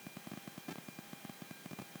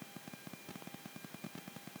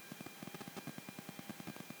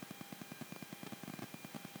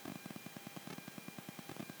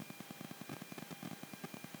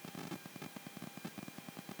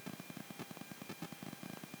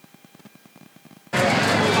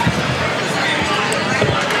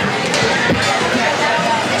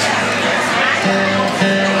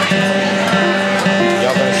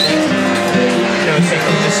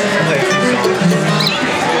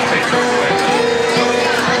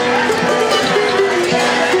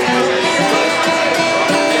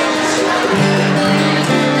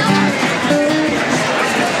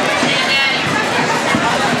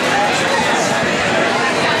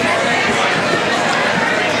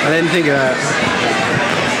I didn't think of that.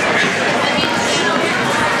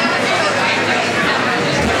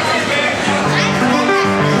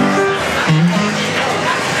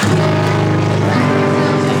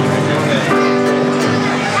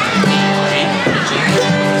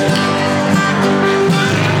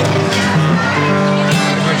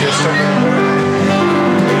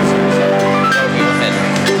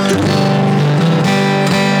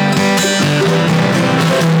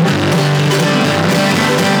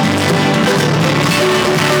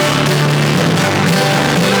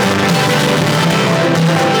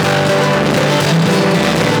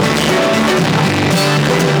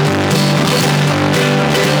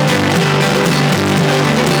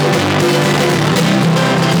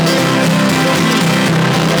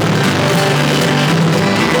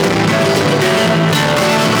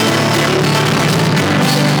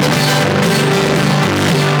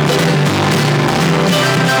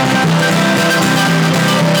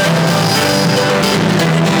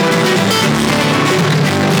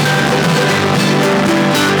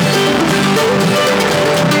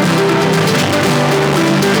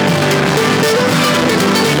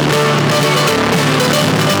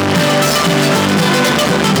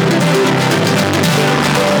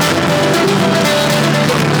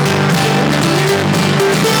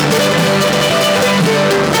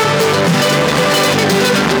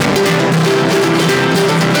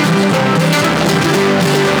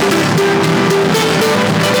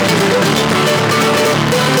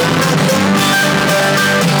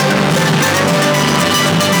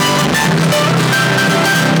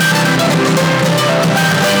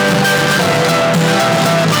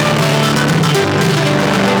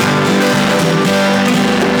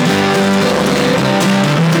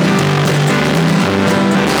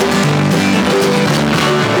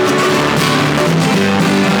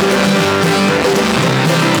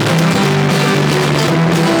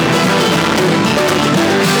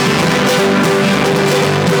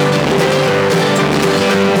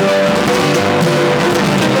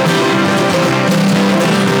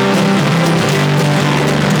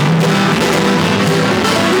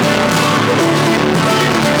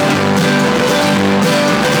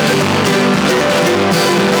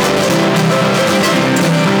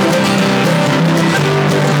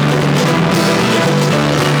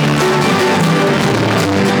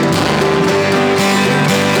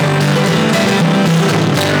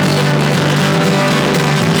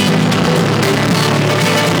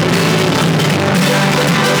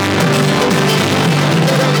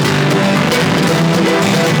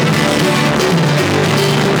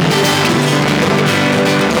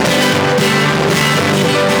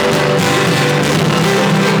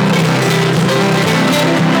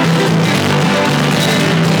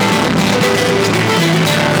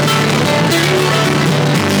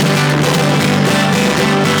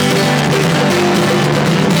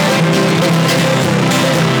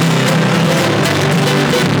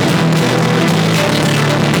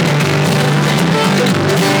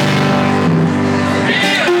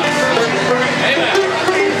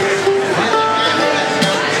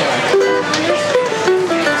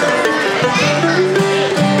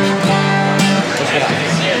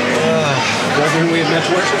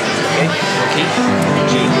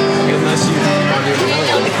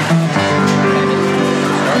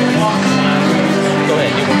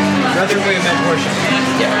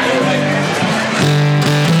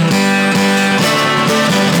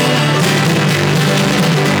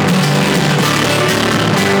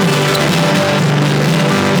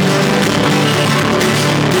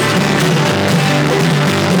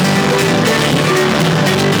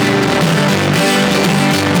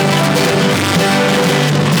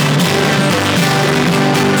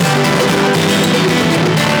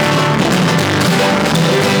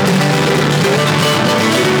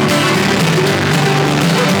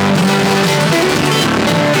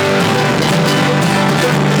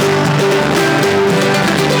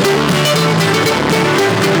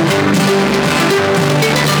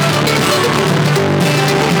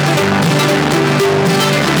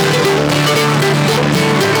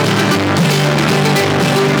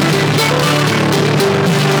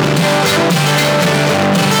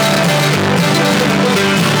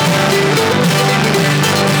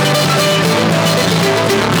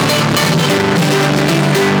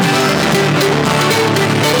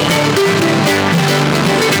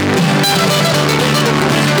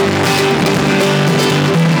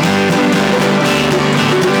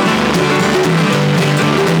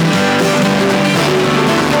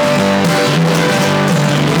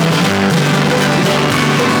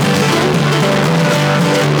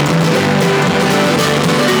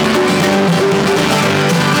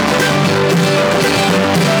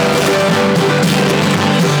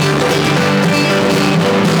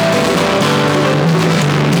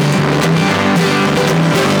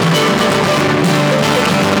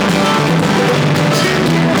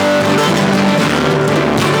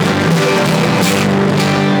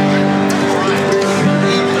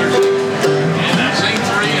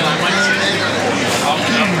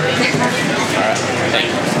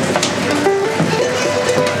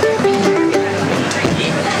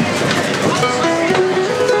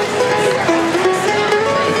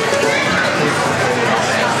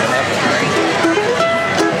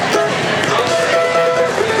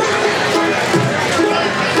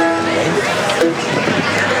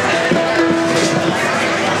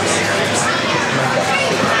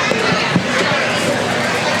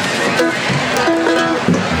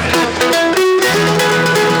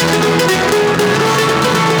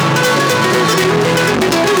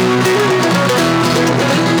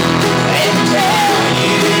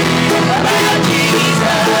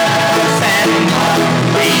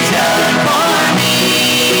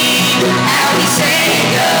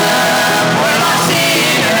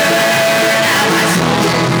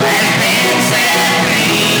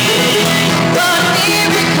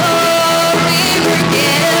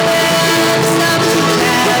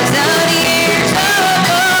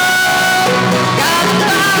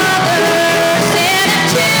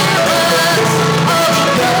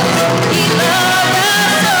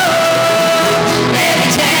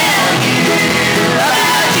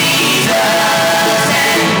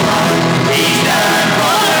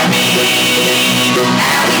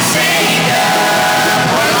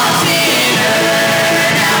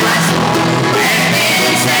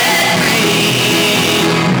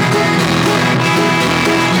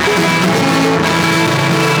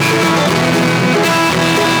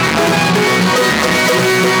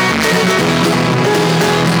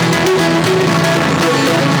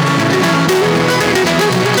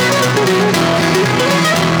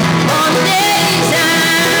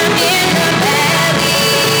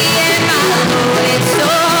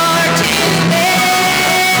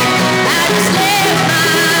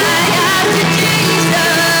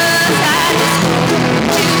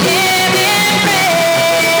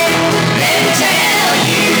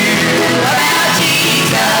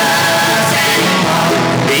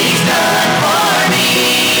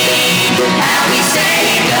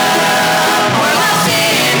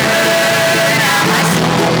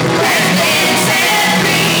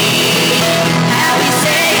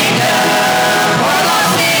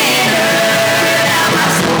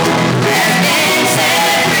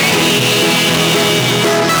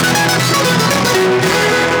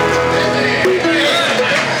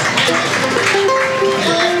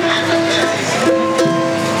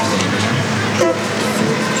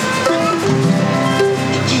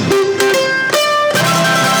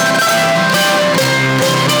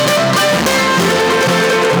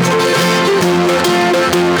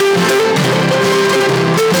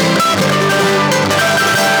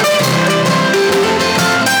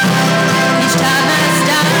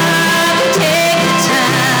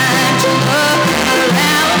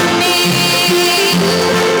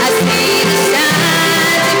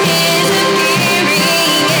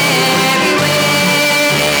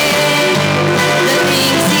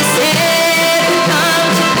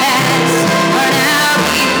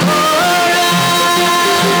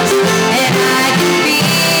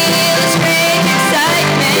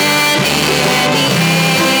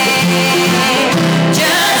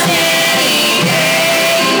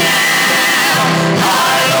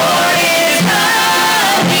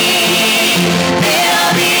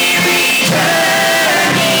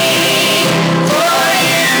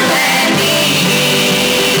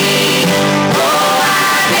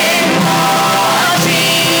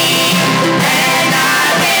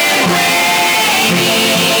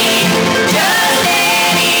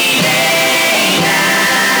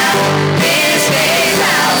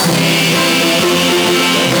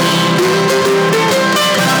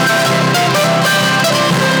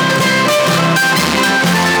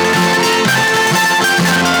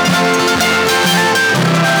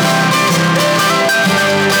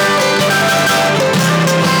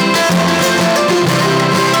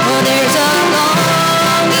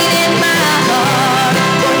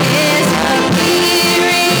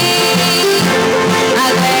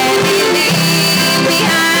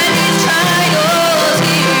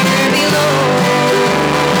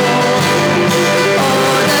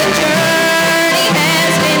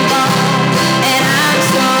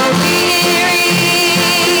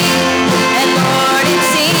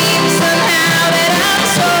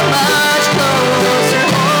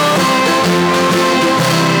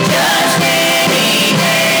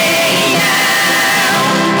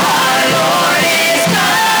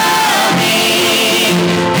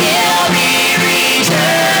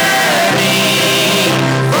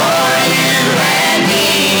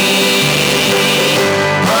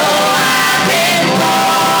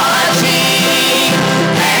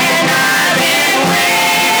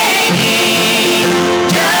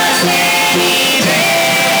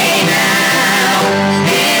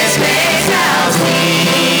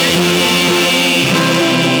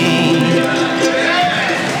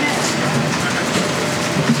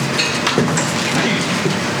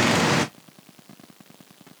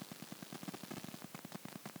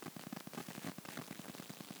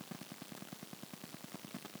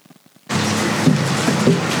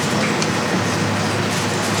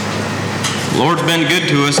 Lord's been good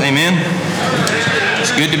to us, amen?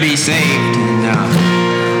 It's good to be saved,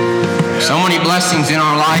 and so many blessings in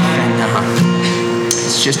our life, and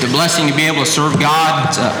it's just a blessing to be able to serve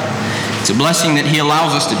God. It's a blessing that He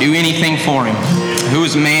allows us to do anything for Him. Who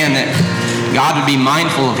is man that God would be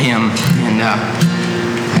mindful of him? And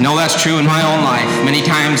I know that's true in my own life. Many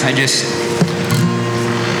times I just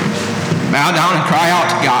bow down and cry out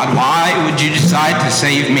to God, why would you decide to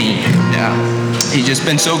save me? And He's just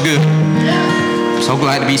been so good. I'm so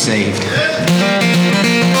glad to be saved.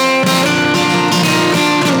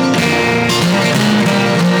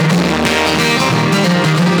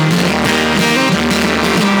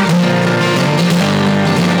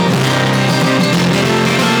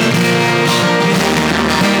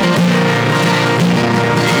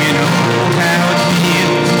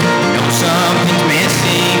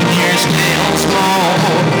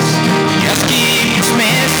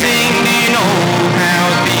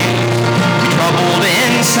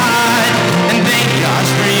 Inside, and thank God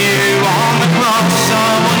for you.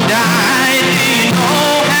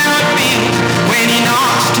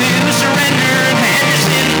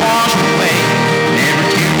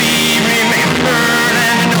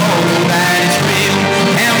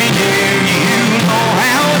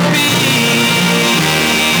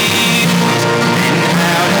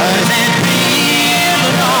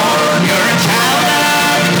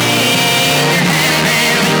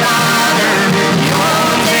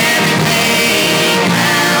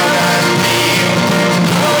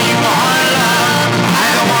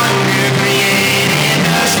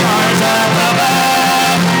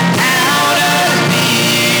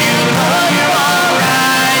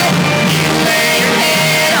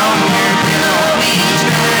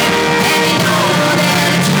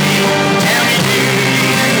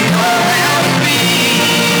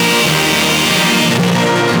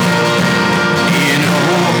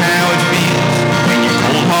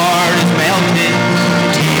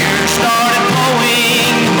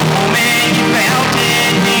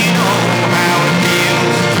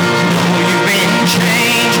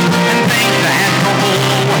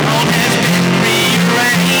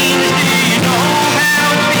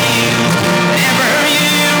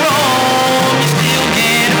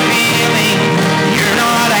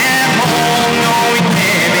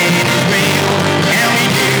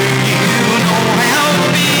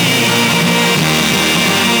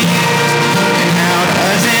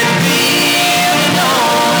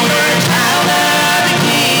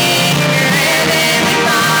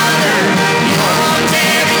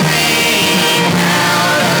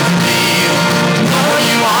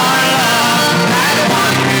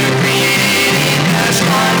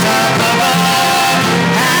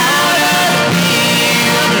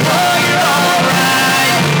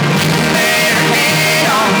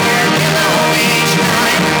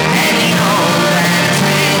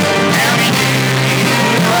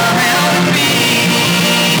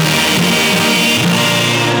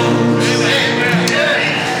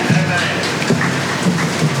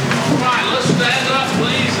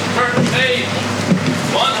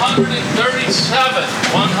 137.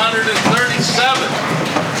 137.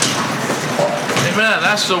 Amen.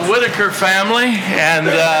 That's the Whitaker family, and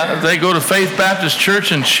they go to Faith Baptist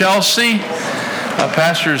Church in Chelsea.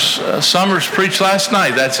 Pastor Summers preached last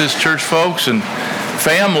night. That's his church folks and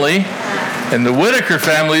family. And the Whitaker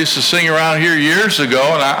family used to sing around here years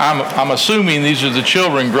ago, and I'm assuming these are the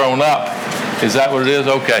children grown up. Is that what it is?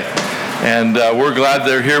 Okay. And we're glad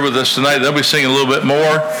they're here with us tonight. They'll be singing a little bit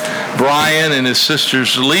more. Brian and his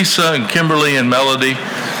sisters Lisa and Kimberly and Melody.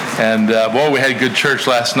 And boy, we had a good church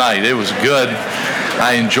last night. It was good.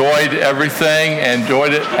 I enjoyed everything,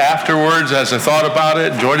 enjoyed it afterwards as I thought about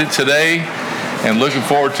it, enjoyed it today, and looking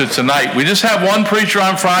forward to tonight. We just have one preacher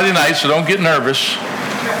on Friday night, so don't get nervous.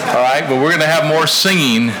 All right, but we're going to have more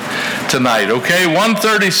singing tonight, okay?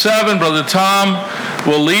 137, Brother Tom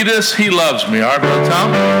will lead us. He loves me. All right, Brother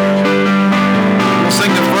Tom? We'll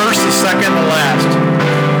sing the first, the second, and the last.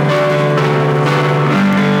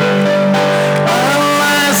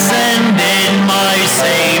 My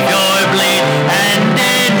Savior bleed, and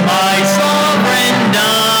did my sovereign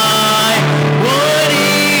die? Would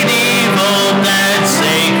he devote that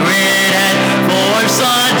sacred head for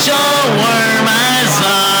such a worm as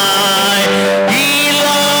I? He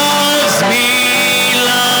loves me,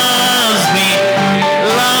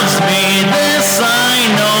 this I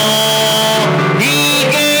know. He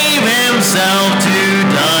gave himself to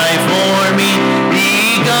die for me,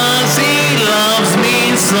 because he loves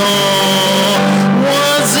me so.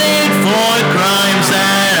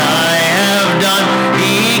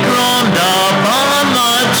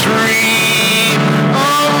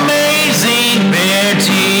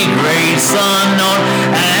 Unknown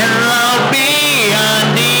and love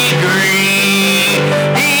beyond degree.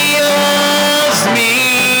 He loves me,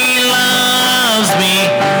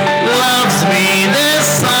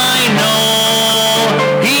 this I know.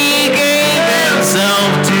 He gave himself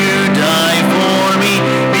to die for me,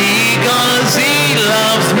 because he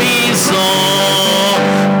loves me so.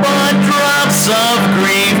 But drops of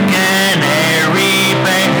grief can e'er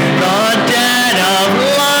repay the debt of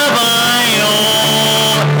love I owe.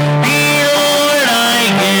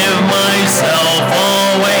 Myself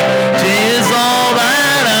away, 'tis all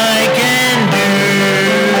that I can do.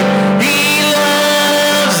 He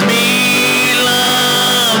loves me,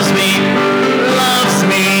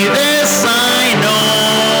 this I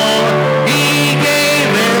know. He gave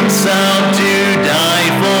himself to die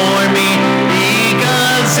for me,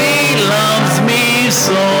 because he loves me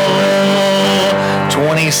so.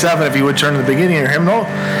 27, if you would turn to the beginning of your hymnal.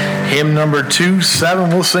 Hymn number 2-7,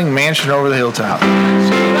 we'll sing Mansion Over the Hilltop.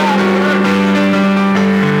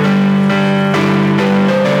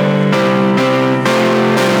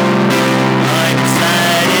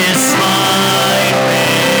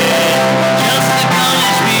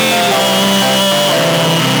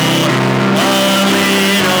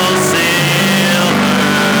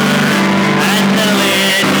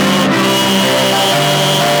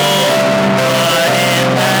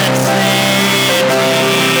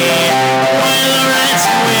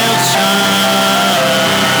 Will shine.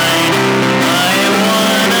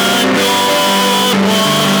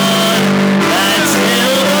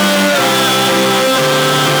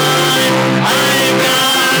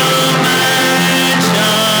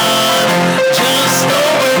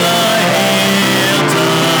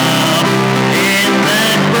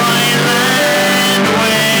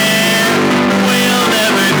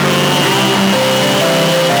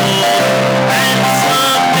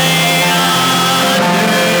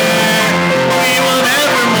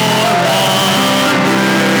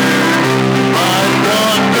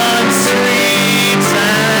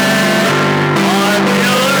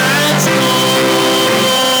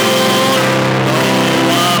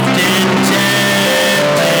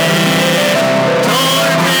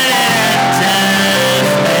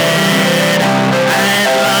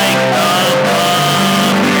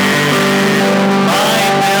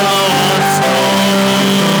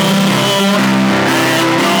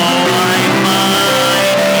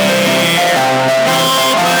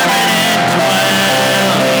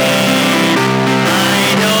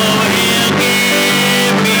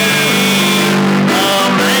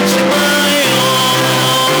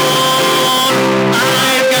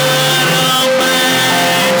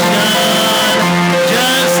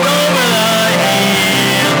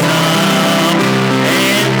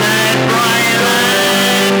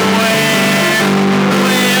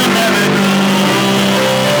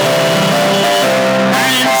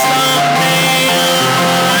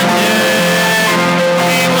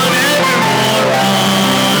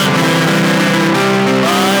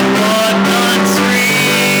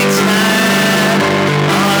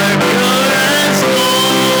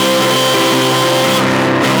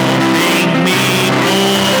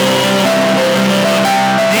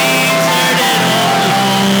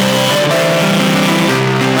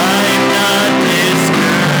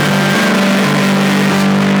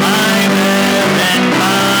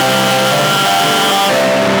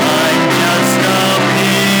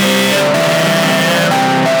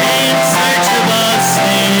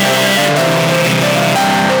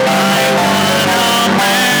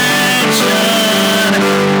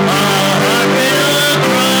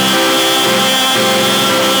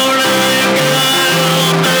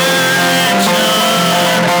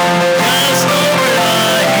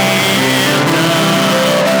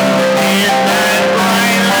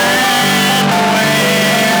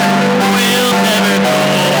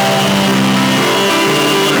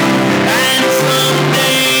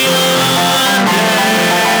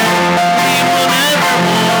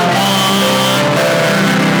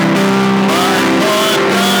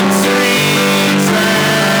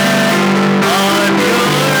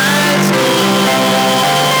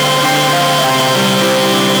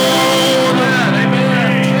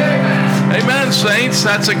 good, saints.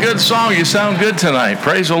 That's a good song. You sound good tonight.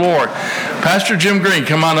 Praise the Lord. Pastor Jim Green,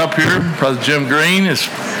 come on up here. Brother Jim Green is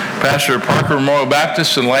pastor of Parkview Memorial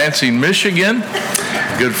Baptist in Lansing, Michigan.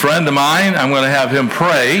 Good friend of mine. I'm going to have him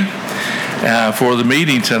pray for the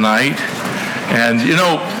meeting tonight. And, you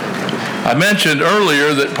know, I mentioned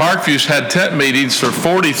earlier that Parkview's had tent meetings for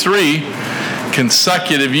 43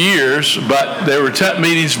 consecutive years, but there were tent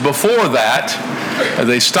meetings before that.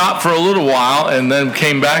 They stopped for a little while and then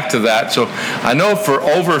came back to that. So I know for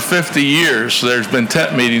over 50 years there's been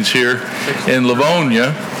tent meetings here in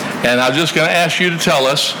Livonia. And I'm just going to ask you to tell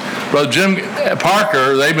us, Brother Jim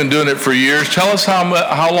Parker, they've been doing it for years. Tell us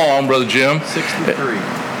how long, Brother Jim?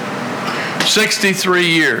 63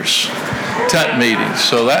 years, tent meetings.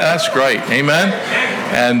 So that's great. Amen.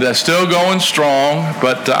 And still going strong.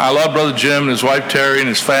 But I love Brother Jim and his wife Terry and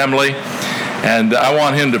his family. And I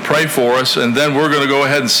want him to pray for us. And then we're going to go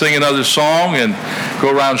ahead and sing another song and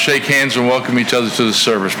go around, shake hands, and welcome each other to the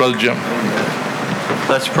service. Brother Jim.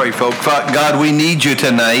 Let's pray, folks. God, we need you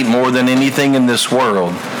tonight more than anything in this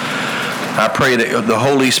world. I pray that the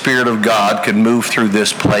Holy Spirit of God could move through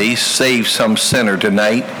this place, save some sinner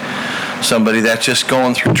tonight, somebody that's just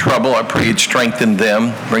going through trouble. I pray you'd strengthen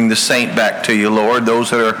them, bring the saint back to you, Lord.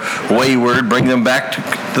 Those that are wayward, bring them back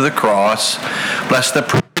to the cross. Bless the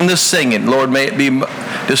prayer and the singing. Lord, may it be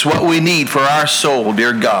just what we need for our soul,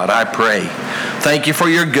 dear God, I pray. Thank you for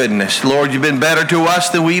your goodness. Lord, you've been better to us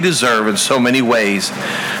than we deserve in so many ways.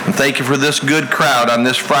 And thank you for this good crowd on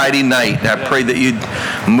this Friday night. I pray that you'd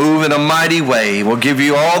move in a mighty way. We'll give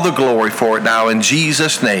you all the glory for it now in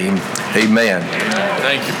Jesus' name. Amen.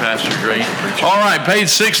 Thank you, Pastor Green. All right, page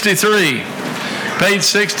 63. Page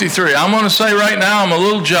 63. I'm going to say right now I'm a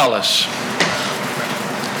little jealous.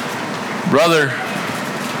 Brother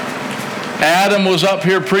Adam was up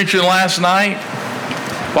here preaching last night.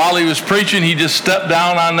 While he was preaching, he just stepped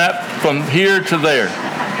down on that from here to there.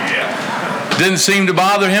 Didn't seem to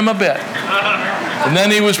bother him a bit. And then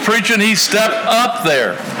he was preaching, he stepped up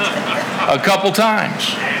there a couple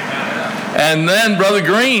times. And then Brother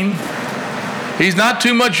Green, he's not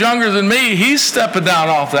too much younger than me, he's stepping down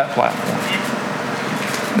off that platform.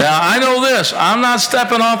 Now, I know this, I'm not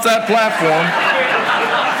stepping off that platform.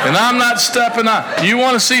 And I'm not stepping on. You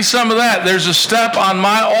want to see some of that? There's a step on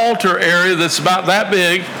my altar area that's about that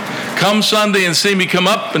big. Come Sunday and see me come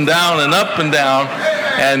up and down and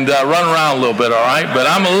run around a little bit, all right? But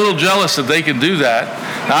I'm a little jealous that they can do that.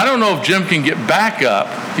 Now, I don't know if Jim can get back up.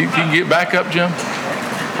 You can get back up, Jim?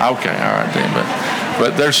 Okay, all right, then.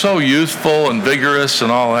 But they're so youthful and vigorous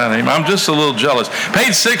and all that. I'm just a little jealous.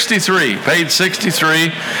 Page 63. Page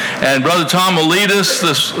 63. And Brother Tom will lead us.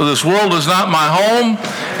 This world is not my home.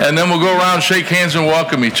 And then we'll go around, shake hands, and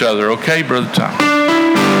welcome each other. Okay, Brother Tom?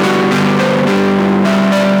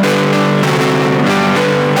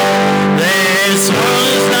 This world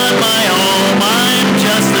is not my home. I'm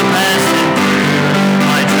just a pastor.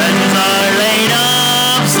 My treasures are laid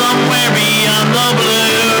up somewhere beyond the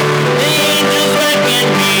blue.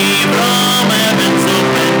 From heaven's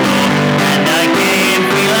open door, and I can't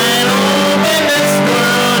feel at home in this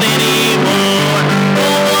world anymore.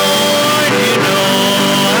 Oh Lord, you know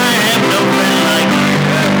I have no friend like you.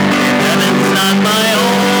 Heaven's not my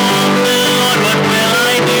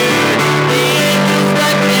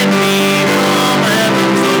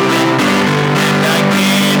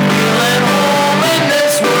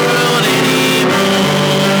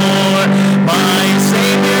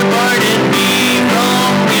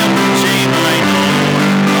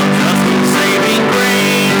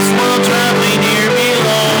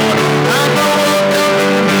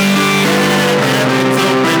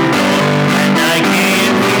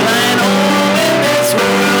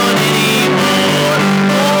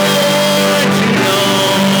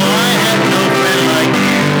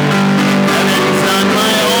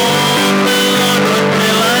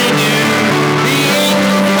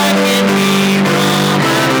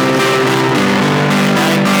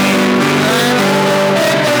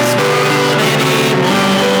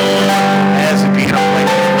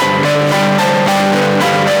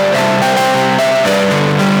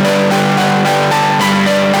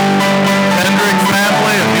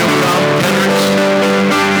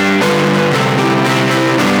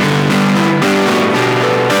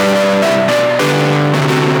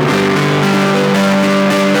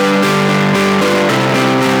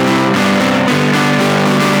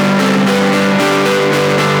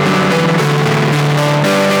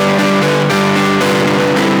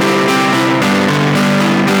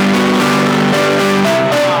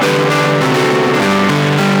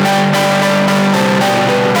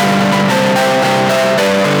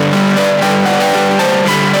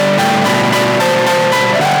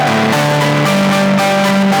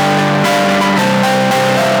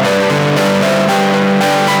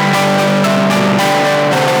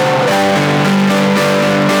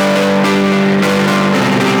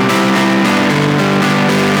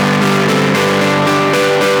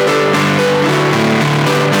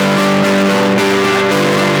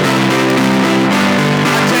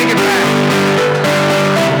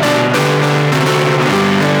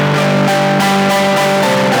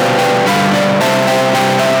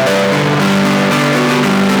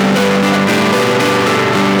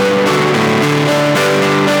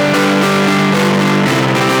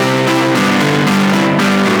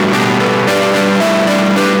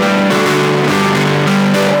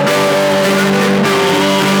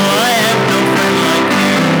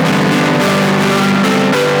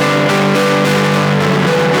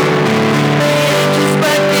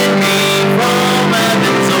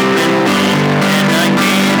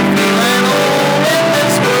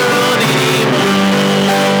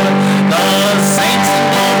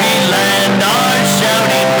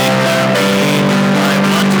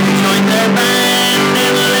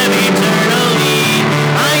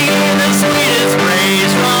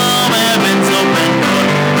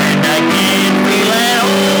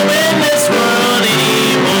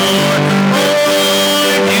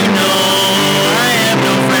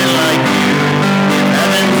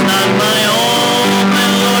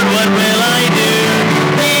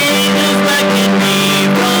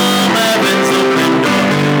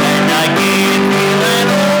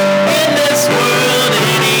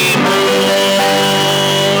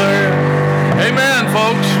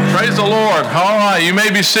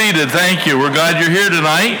be seated. Thank you. We're glad you're here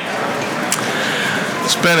tonight.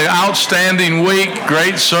 It's been an outstanding week.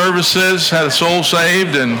 Great services. Had a soul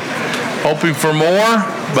saved and hoping for more.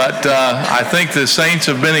 But I think the saints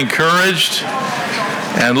have been encouraged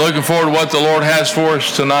and looking forward to what the Lord has for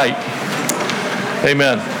us tonight.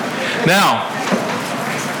 Amen. Now,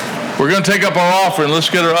 we're going to take up our offering. Let's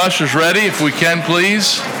get our ushers ready, if we can,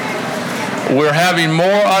 please. We're having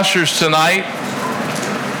more ushers tonight.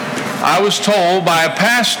 I was told by a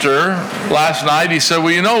pastor last night, he said, well,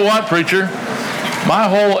 you know what, preacher? My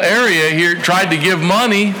whole area here tried to give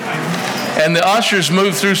money, and the ushers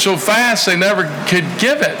moved through so fast they never could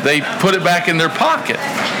give it. They put it back in their pocket.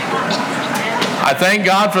 I thank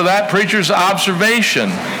God for that preacher's observation.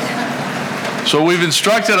 So we've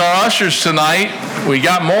instructed our ushers tonight, we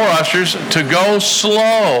got more ushers, to go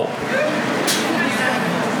slow.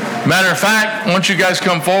 Matter of fact, why don't you guys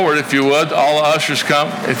come forward, if you would. All the ushers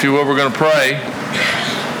come, if you would. We're going to pray.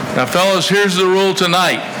 Now, fellas, here's the rule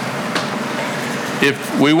tonight.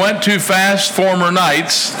 If we went too fast former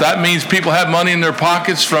nights, that means people have money in their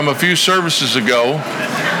pockets from a few services ago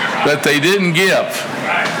that they didn't give.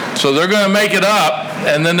 So they're going to make it up,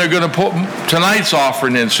 and then they're going to put tonight's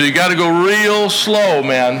offering in. So you got to go real slow,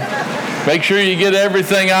 man. Make sure you get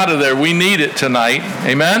everything out of there. We need it tonight.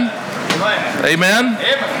 Amen? Amen?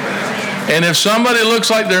 And if somebody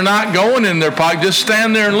looks like they're not going in their pocket, just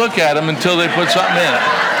stand there and look at them until they put something in it.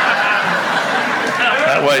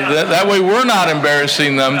 That way we're not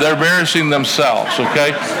embarrassing them. They're embarrassing themselves,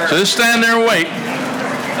 okay? So just stand there and wait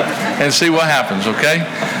and see what happens, okay?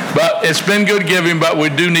 But it's been good giving, but we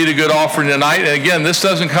do need a good offering tonight. And again, this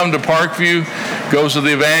doesn't come to Parkview. Goes to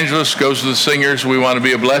the evangelists, goes to the singers. We want to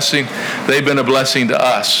be a blessing. They've been a blessing to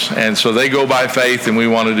us. And so they go by faith, and we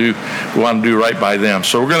want to do right by them.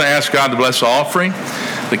 So we're going to ask God to bless the offering.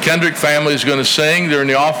 The Kendrick family is going to sing during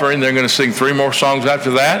the offering. They're going to sing 3 more songs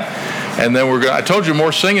after that. And then I told you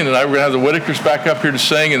more singing tonight. We're going to have the Whitakers back up here to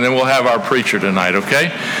sing, and then we'll have our preacher tonight,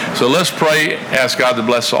 okay? So let's pray, ask God to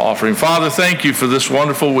bless the offering. Father, thank you for this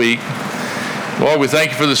wonderful week. Lord, we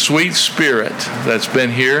thank you for the sweet spirit that's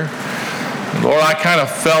been here. Lord, I kind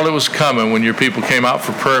of felt it was coming when your people came out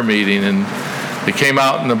for prayer meeting, and they came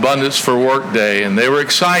out in abundance for work day, and they were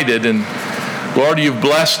excited. And Lord, you've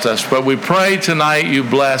blessed us, but we pray tonight you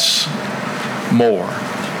bless more.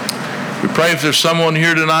 We pray if there's someone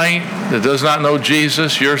here tonight that does not know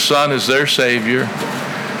Jesus, your Son is their Savior.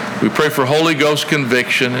 We pray for Holy Ghost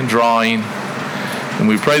conviction and drawing. And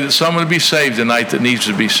we pray that someone will be saved tonight that needs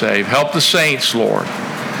to be saved. Help the saints, Lord.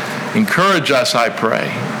 Encourage us, I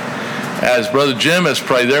pray. As Brother Jim has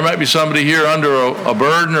prayed, there might be somebody here under a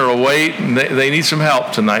burden or a weight, and they need some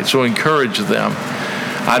help tonight, so encourage them.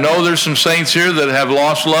 I know there's some saints here that have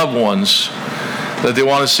lost loved ones that they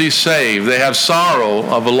want to see saved. They have sorrow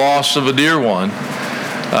of a loss of a dear one,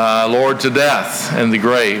 Lord, to death and the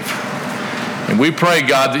grave. And we pray,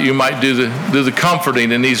 God, that you might do the comforting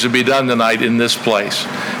that needs to be done tonight in this place.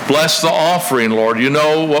 Bless the offering, Lord. You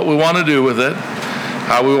know what we want to do with it,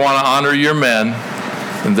 how we want to honor your men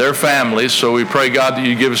and their families. So we pray, God, that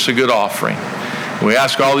you give us a good offering. And we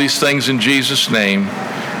ask all these things in Jesus' name.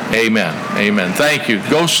 Amen. Amen. Thank you.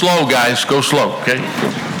 Go slow, guys. Go slow, okay?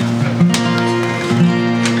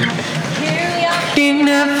 In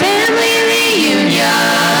the family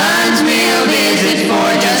reunions, we'll visit for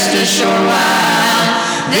just a short while.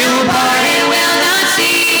 Then we'll part and we'll not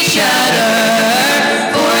see each other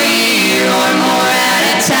for a year or more at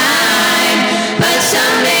a time. But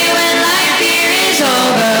someday when life here is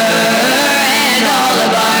over and all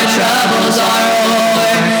of our troubles are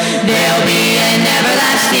over, there'll be an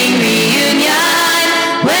everlasting reunion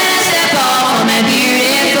when I step off on that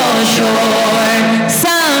beautiful shore.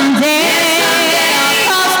 Someday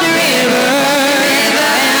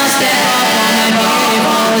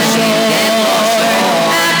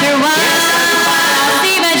after a while,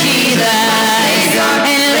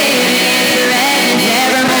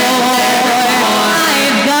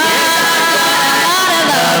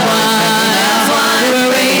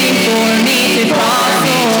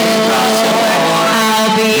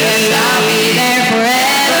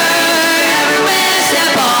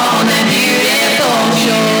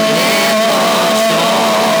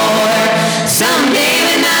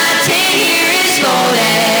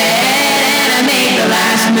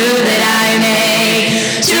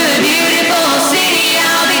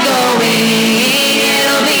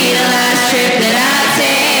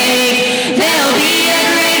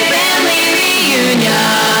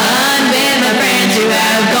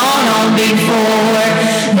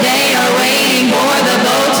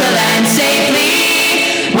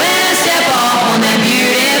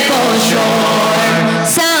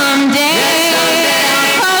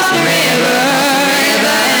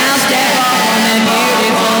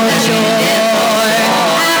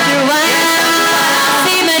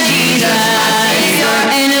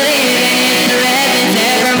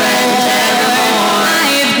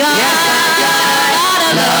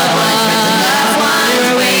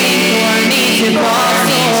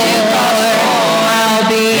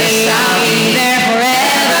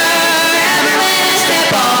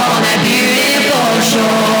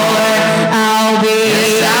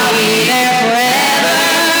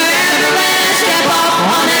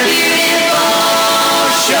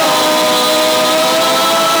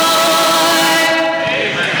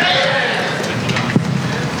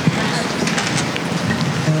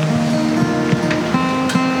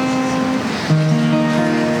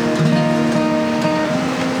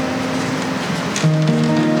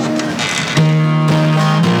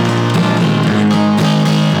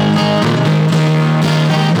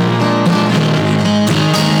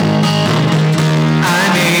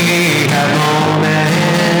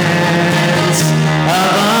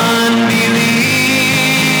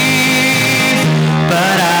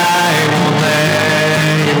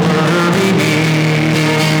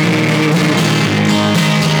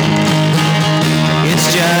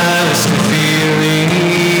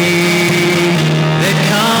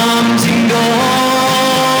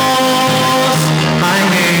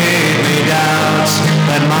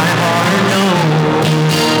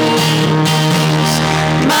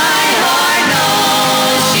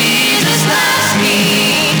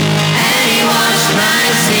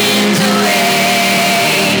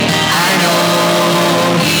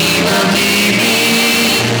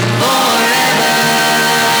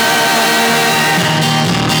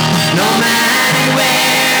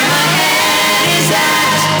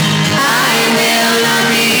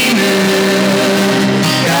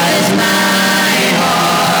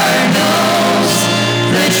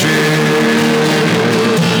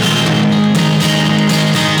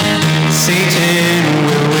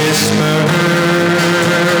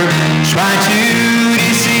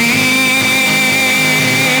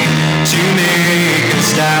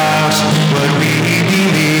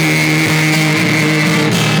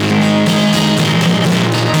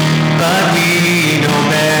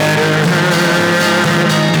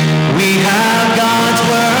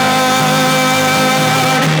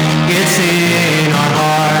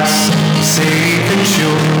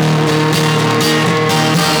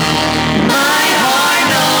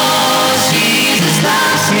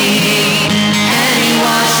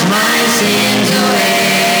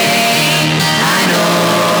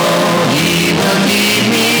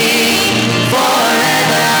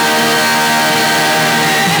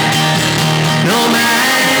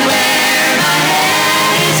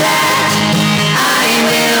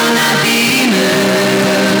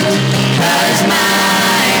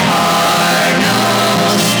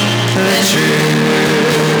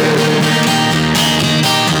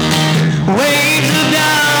 Waves of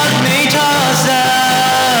doubt may toss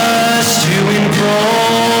us to and fro,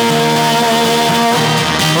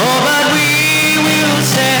 oh, but we will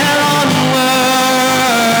sail onward,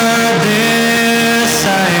 this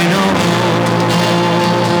I know.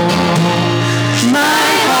 My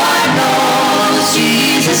heart knows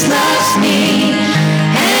Jesus loves me,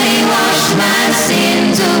 and He washed my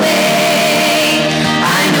sins away.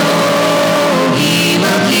 I know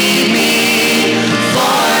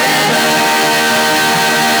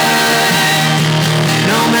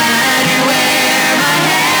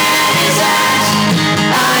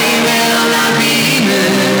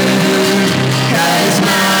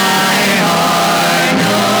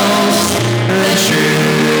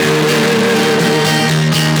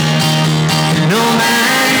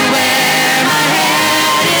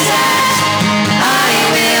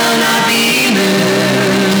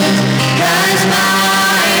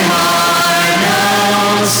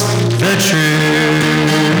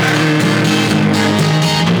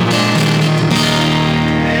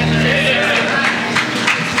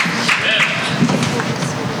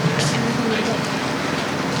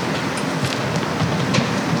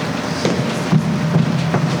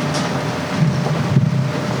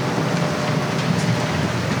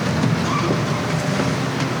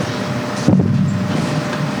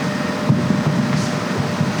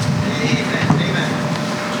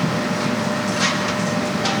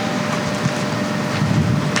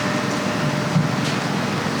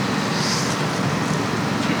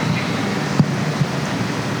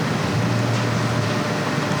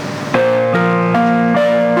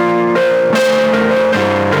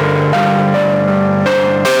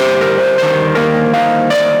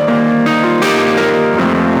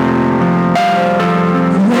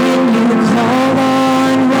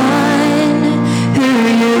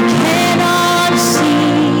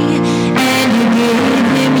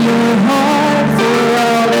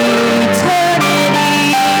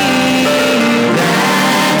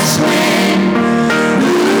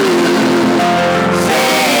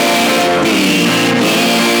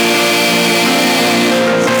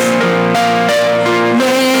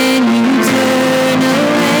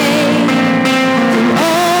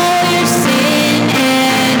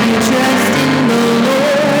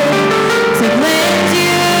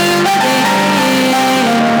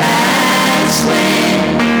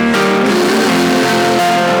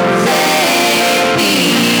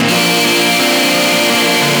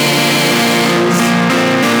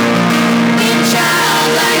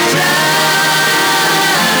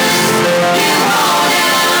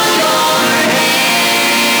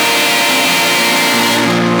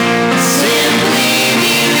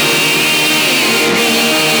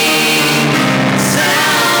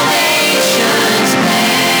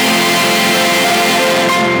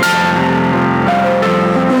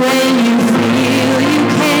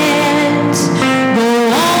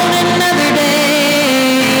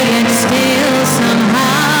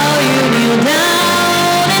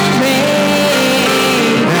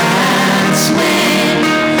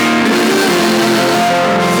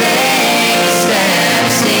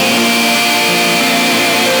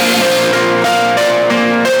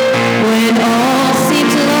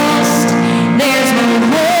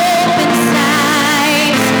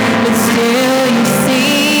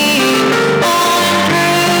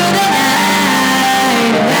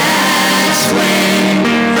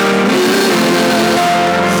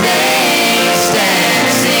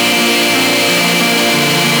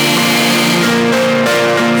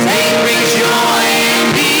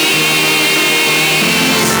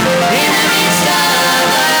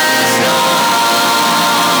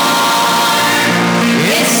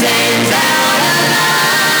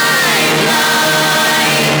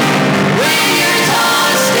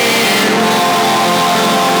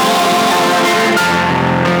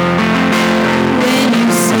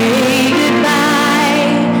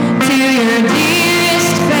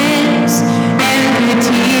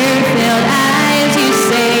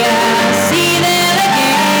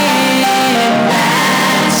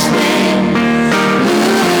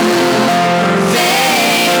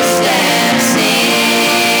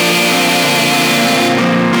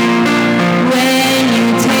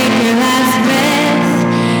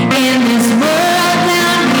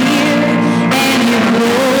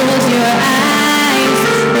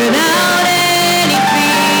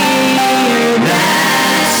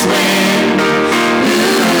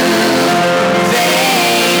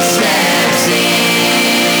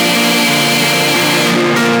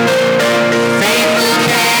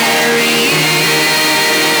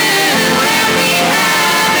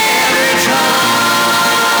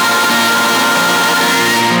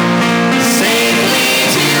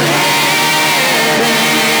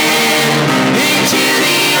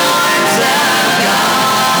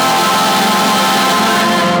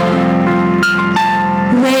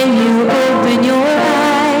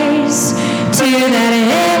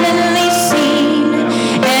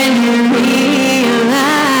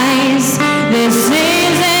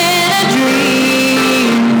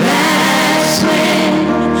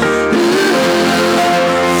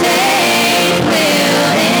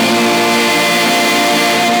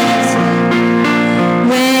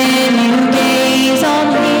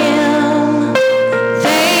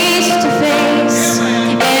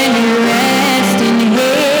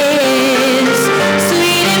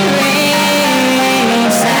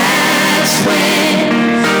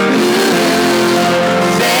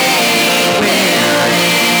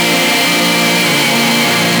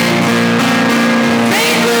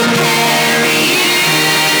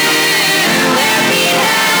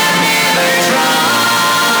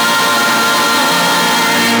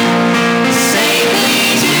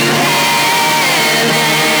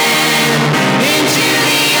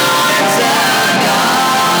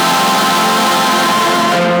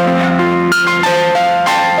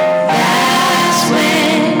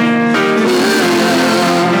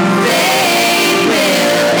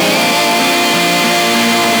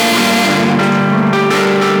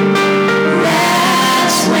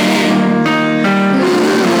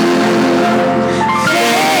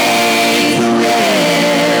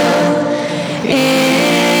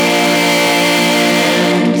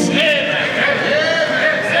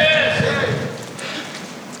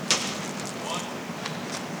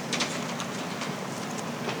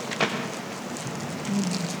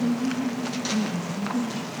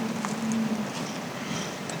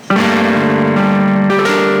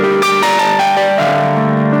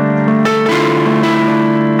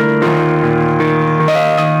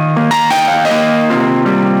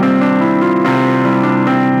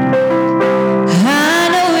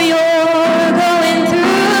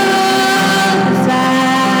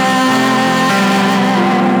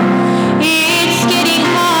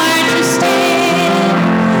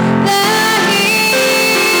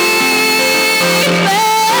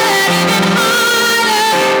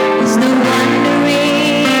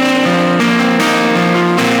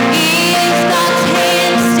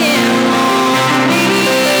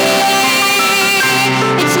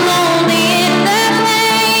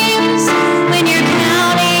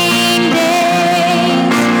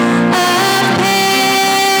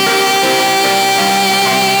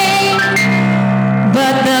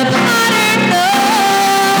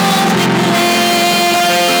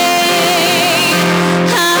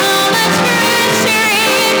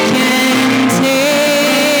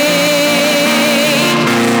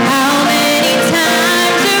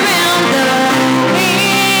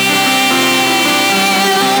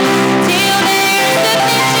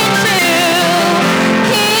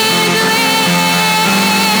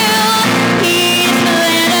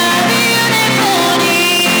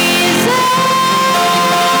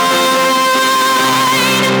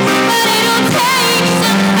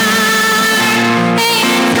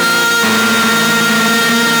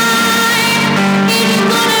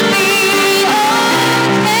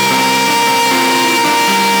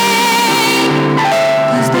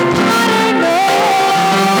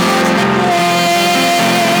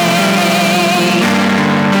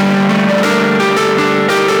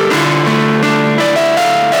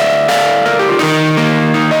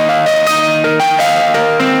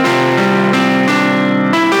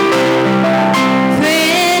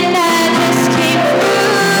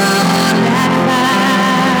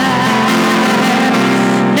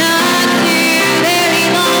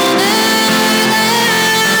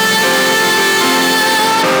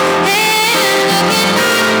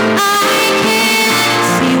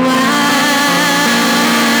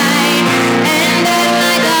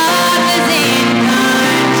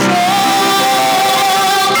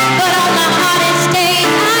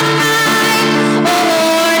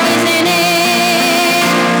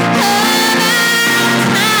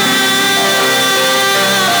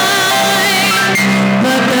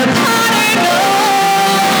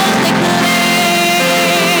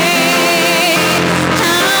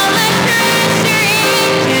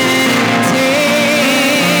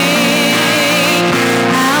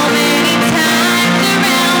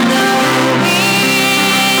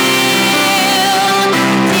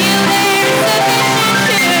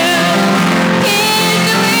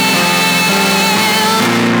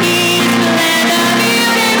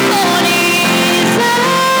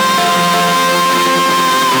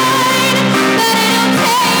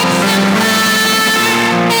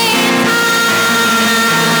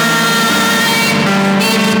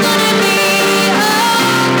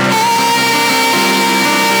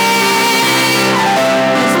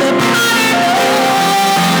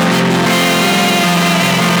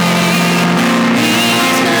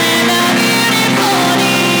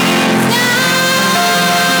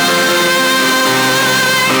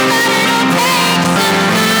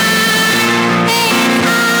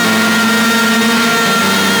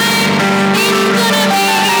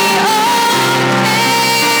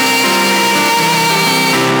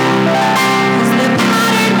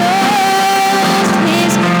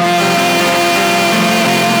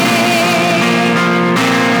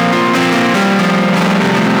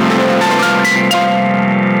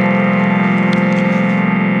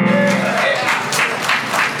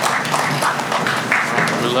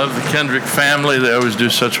Kendrick family. They always do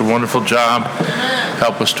such a wonderful job.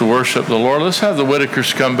 Help us to worship the Lord. Let's have the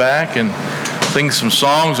Whitakers come back and sing some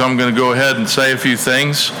songs. I'm going to go ahead and say a few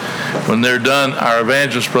things. When they're done, our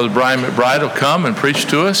evangelist, Brother Brian McBride, will come and preach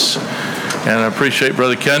to us. And I appreciate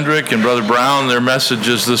Brother Kendrick and Brother Brown, their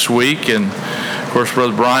messages this week. And, of course,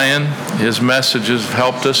 Brother Brian, his messages have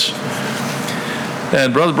helped us.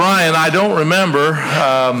 And Brother Brian, I don't remember,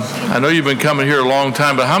 I know you've been coming here a long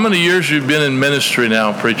time, but how many years you've been in ministry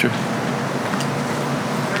now, preacher?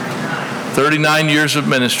 39 years of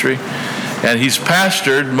ministry. And he's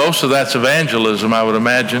pastored, most of that's evangelism, I would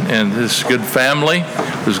imagine, and his good family.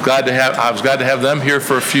 I was glad to have them here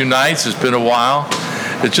for a few nights. It's been a while.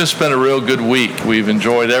 It's just been a real good week. We've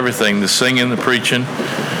enjoyed everything, the singing, the preaching.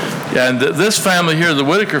 And this family here, the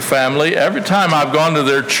Whitaker family, every time I've gone to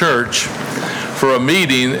their church for a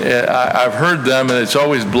meeting, I've heard them, and it's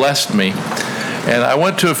always blessed me. And I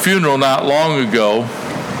went to a funeral not long ago.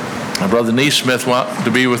 My brother Neesmith went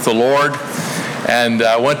to be with the Lord, and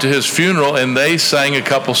I went to his funeral, and they sang a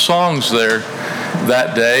couple songs there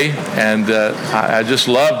that day, and I just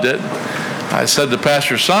loved it. I said to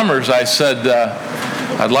Pastor Summers, I said,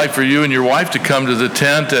 I'd like for you and your wife to come to the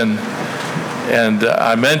tent, and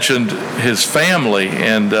I mentioned his family,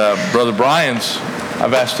 and Brother Brian's.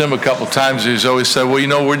 I've asked him a couple times. He's always said,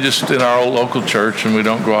 well, we're just in our old local church and we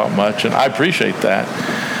don't go out much, and I appreciate that.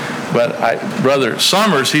 But Brother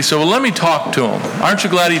Summers, he said, well, let me talk to him. Aren't you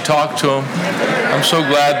glad he talked to him? I'm so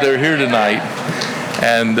glad they're here tonight.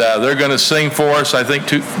 And they're going to sing for us, I think,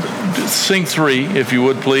 sing 3, if you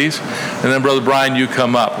would, please. And then, Brother Brian, you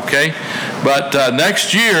come up, okay? But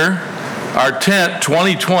next year, our tent,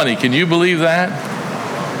 2020, can you believe that?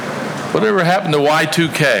 Whatever happened to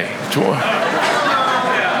Y2K?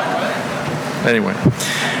 Anyway,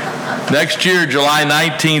 next year, July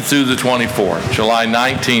 19th through the 24th. July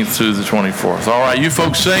 19th through the 24th. All right, you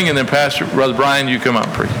folks sing, and then Brother Brian, you come up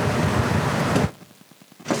and preach.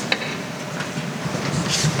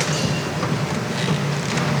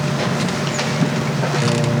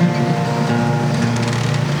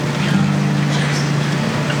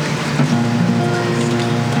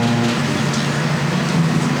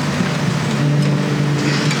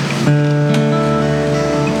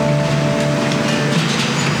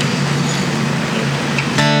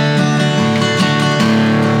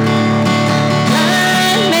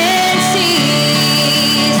 Blind man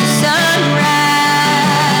sees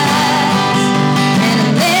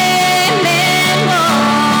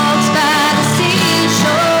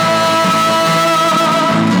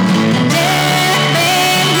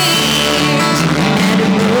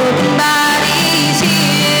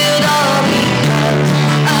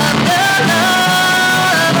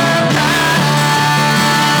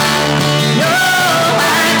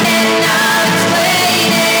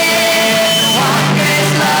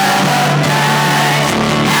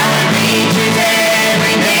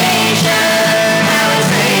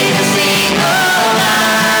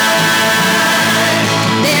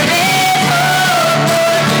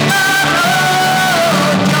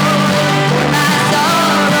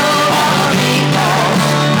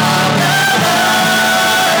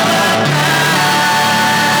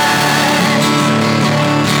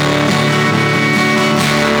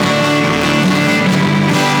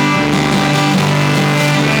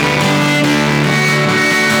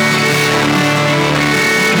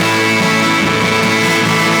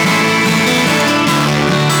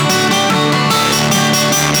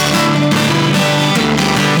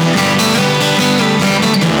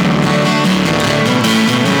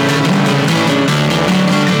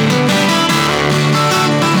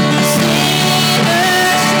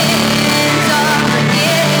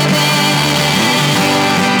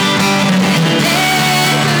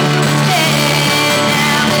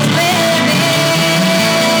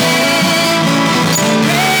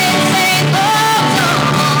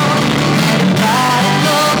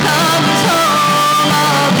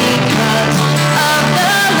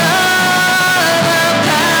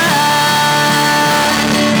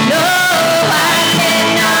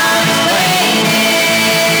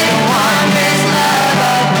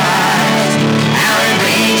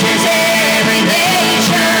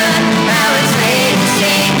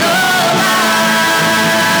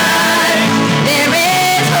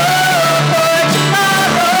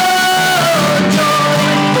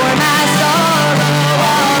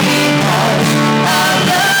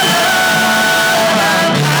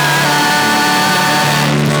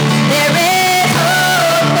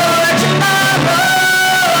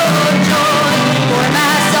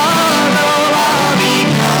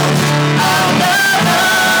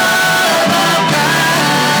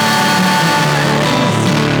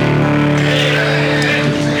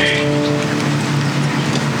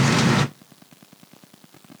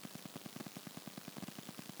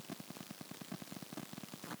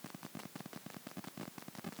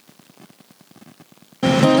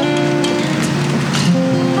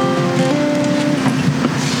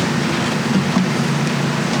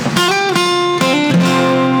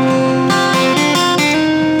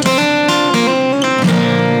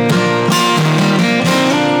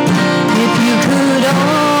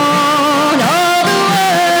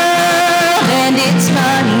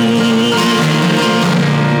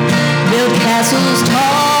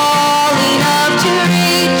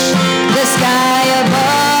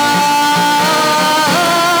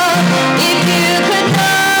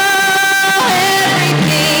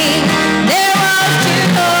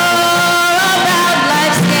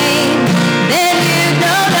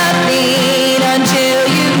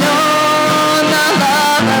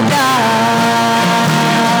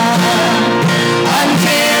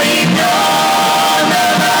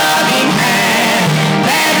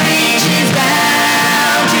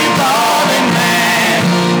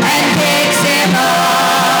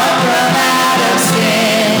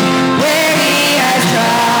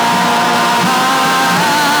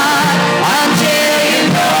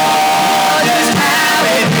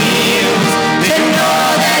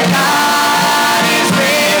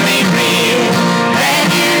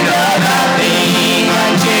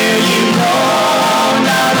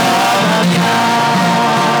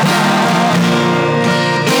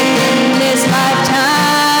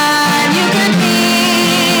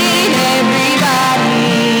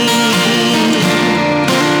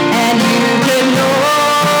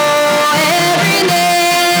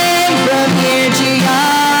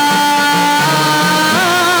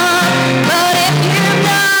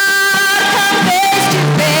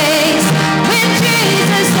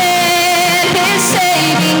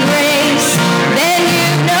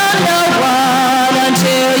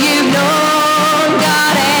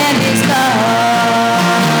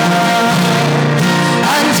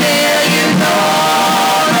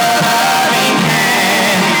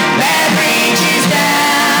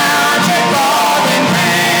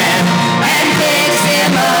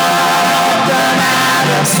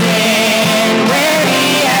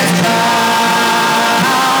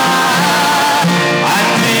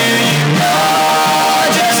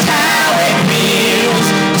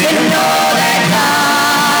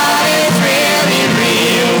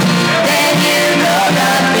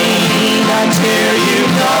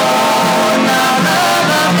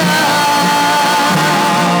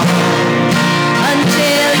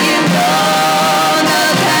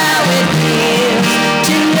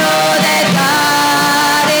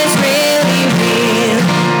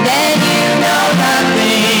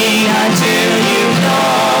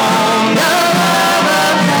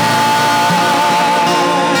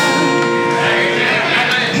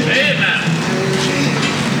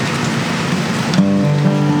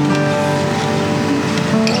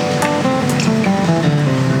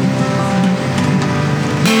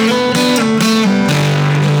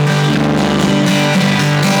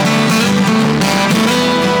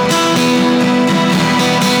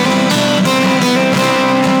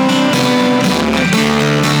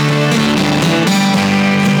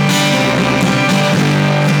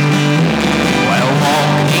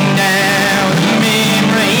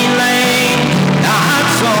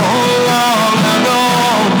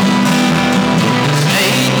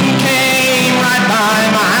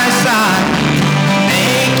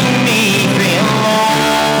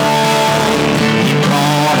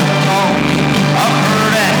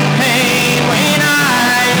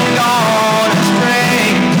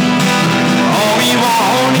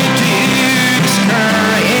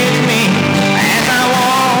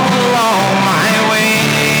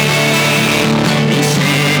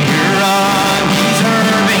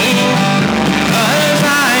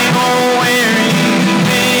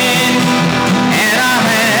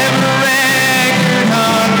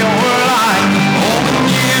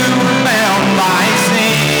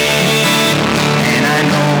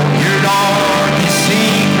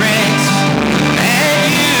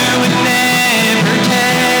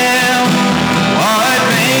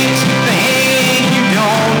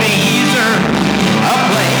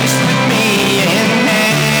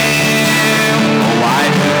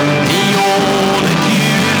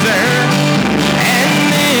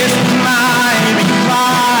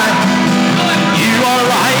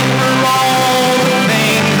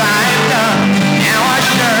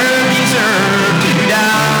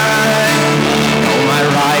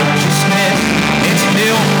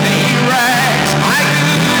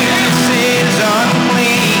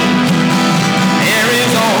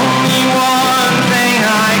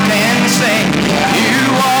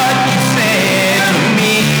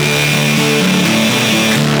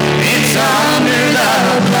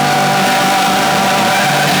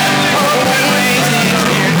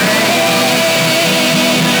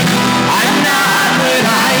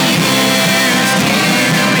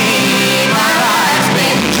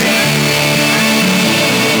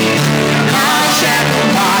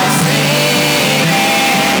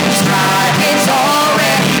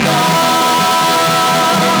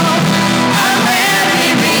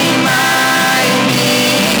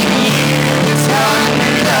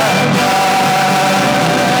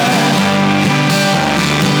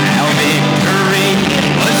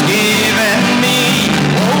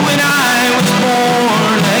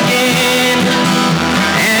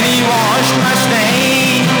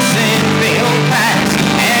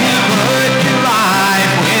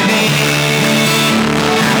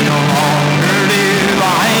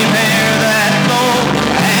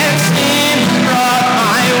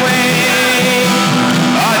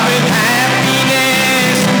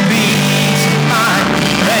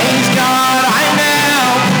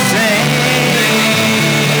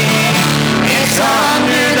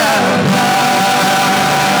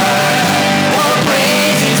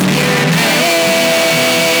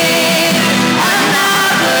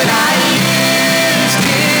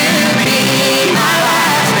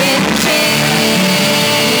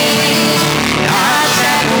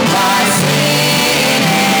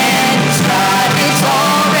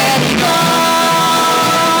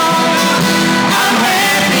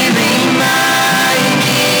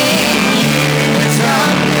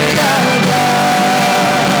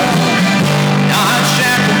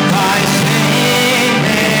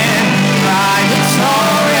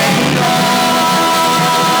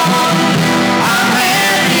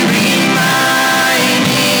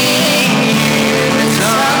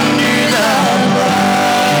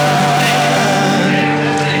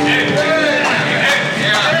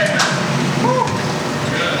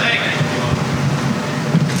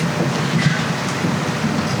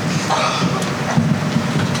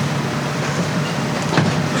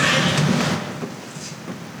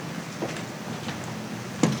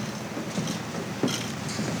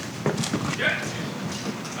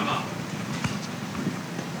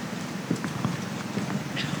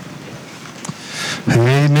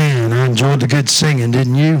Amen. I enjoyed the good singing,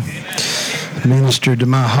 didn't you? Ministered to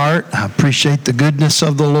my heart. I appreciate the goodness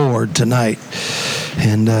of the Lord tonight.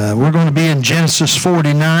 And we're going to be in Genesis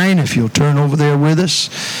 49, if you'll turn over there with us.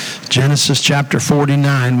 Genesis chapter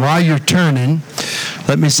 49. While you're turning,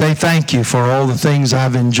 let me say thank you for all the things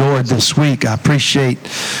I've enjoyed this week. I appreciate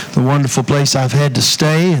the wonderful place I've had to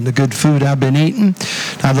stay and the good food I've been eating.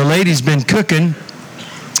 Now, the lady's been cooking,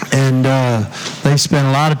 and they spend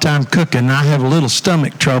a lot of time cooking. I have a little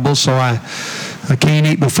stomach trouble, so I can't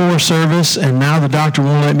eat before service, and now the doctor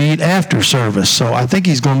won't let me eat after service. So I think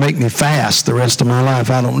he's going to make me fast the rest of my life.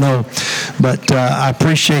 I don't know. But I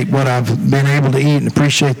appreciate what I've been able to eat and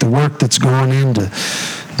appreciate the work that's going into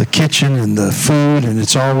the kitchen and the food, and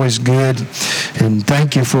it's always good. And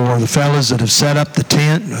thank you for the fellas that have set up the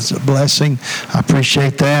tent. It's a blessing. I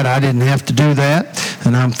appreciate that. I didn't have to do that,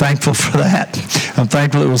 and I'm thankful for that. I'm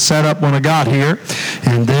thankful it was set up when I got here.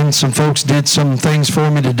 And then some folks did some things for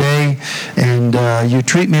me today, and you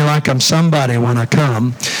treat me like I'm somebody when I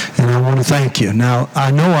come, and I want to thank you. Now, I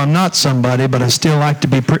know I'm not somebody, but I still like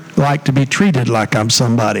to be treated like I'm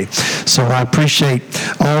somebody. So I appreciate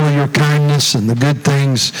all of your kindness and the good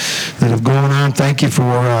things that have gone on. Thank you for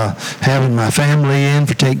having my family in,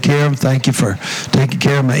 for taking care of them. Thank you for taking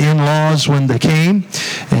care of my in-laws when they came,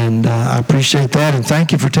 and I appreciate that. And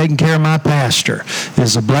thank you for taking care of my pastor.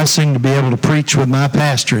 It's a blessing to be able to preach with my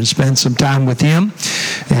pastor and spend some time with him.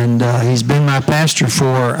 And he's been my pastor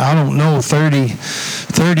for, I don't know,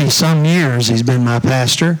 30-some years he's been my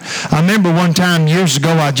pastor. I remember one time years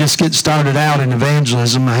ago, I just get started out in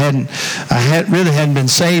evangelism. I really hadn't been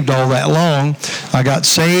saved all that long. I got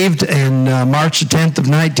saved in March the 10th of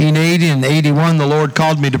 1980. In 81, the Lord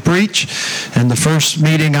called me to preach. And the first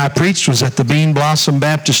meeting I preached was at the Bean Blossom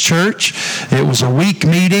Baptist Church. It was a week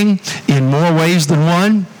meeting in more ways than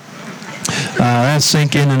one. That'll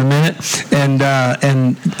sink in a minute. And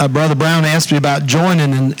Brother Brown asked me about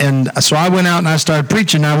joining, and so I went out and I started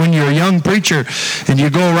preaching. Now, when you're a young preacher and you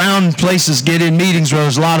go around places, get in meetings where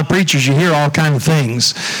there's a lot of preachers, you hear all kind of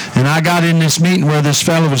things. And I got in this meeting where this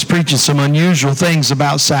fellow was preaching some unusual things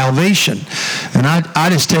about salvation. And I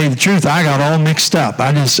just tell you the truth, I got all mixed up.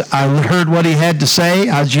 I heard what he had to say.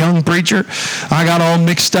 I was a young preacher. I got all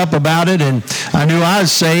mixed up about it, and I knew I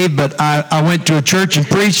was saved, but I went to a church and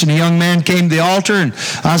preached, and a young man came to the altar, and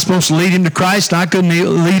I was supposed to lead him to Christ, and I couldn't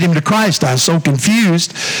lead him to Christ. I was so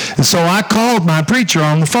confused. And so I called my preacher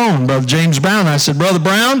on the phone, Brother James Brown. I said, Brother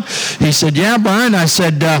Brown? He said, yeah, Brian. I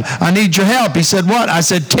said, I need your help. He said, what? I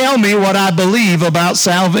said, tell me what I believe about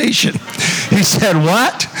salvation. He said,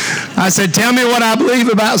 what? I said, tell me what I believe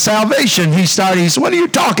about salvation. He said, what are you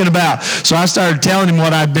talking about? So I started telling him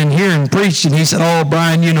what I'd been hearing preached, and he said, oh,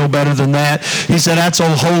 Brian, you know better than that. He said, that's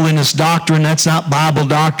old holiness doctrine. That's not Bible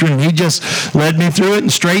doctrine. And he just led me through it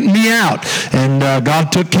and straightened me out. And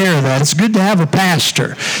God took care of that. It's good to have a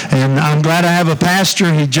pastor. And I'm glad I have a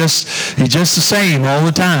pastor. He's just the same all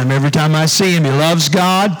the time. Every time I see him, he loves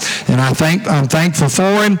God. And I'm thankful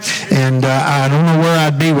for him. And I don't know where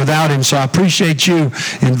I'd be without him. So I appreciate you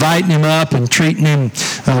inviting him up and treating him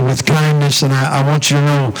with kindness. And I want you to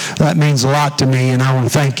know that means a lot to me. And I want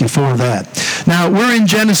to thank you for that. Now, we're in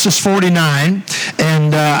Genesis 49.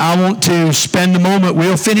 And I want to spend a moment.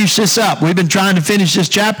 We'll finish this up. We've been trying to finish this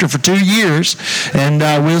chapter for 2 years, and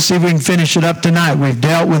we'll see if we can finish it up tonight. We've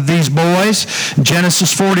dealt with these boys.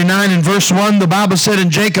 Genesis 49 and verse 1, the Bible said,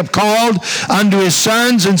 and Jacob called unto his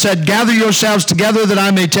sons and said, gather yourselves together that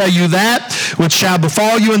I may tell you that which shall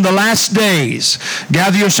befall you in the last days.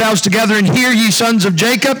 Gather yourselves together and hear, ye sons of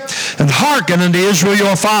Jacob, and hearken unto Israel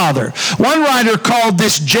your father. One writer called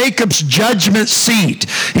this Jacob's judgment seat.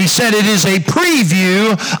 He said it is a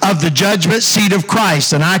preview of the judgment seat of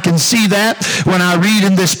Christ. And I can see that when I read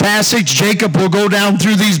in this passage. Jacob will go down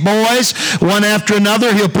through these boys one after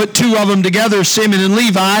another. He'll put two of them together, Simeon and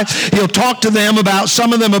Levi. He'll talk to them about,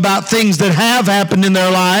 some of them about things that have happened in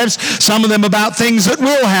their lives, some of them about things that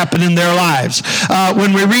will happen in their lives.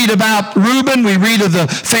 When we read about Reuben, we read of the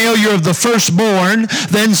failure of the firstborn.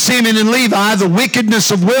 Then Simeon and Levi, the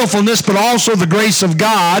wickedness of willfulness, but also the grace of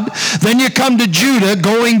God. Then you come to Judah,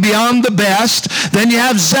 going beyond the best. Then you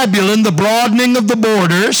have Zebulun, the broadening of the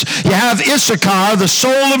borders. You have Issachar, the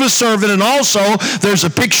soul of a servant, and also there's a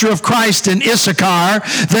picture of Christ in Issachar.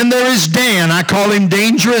 Then there is Dan. I call him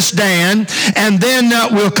Dangerous Dan. And then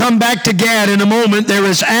we'll come back to Gad in a moment. There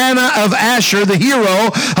is Anna of Asher, the hero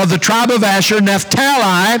of the tribe of Asher.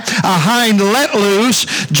 Naphtali, a hind let loose.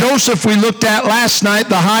 Joseph, we looked at last night,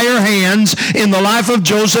 the higher hands in the life of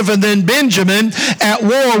Joseph. And then Benjamin at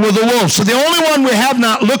war with the wolves. So the only one we have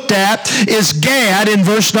not looked at is Gad in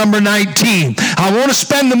verse number 19. 19. I want to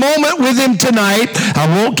spend the moment with him tonight. I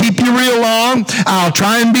won't keep you real long. I'll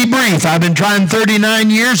try and be brief. I've been trying 39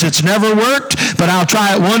 years. It's never worked, but I'll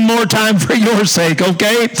try it one more time for your sake,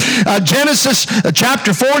 okay? Genesis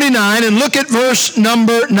chapter 49, and look at verse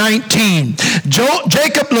number 19.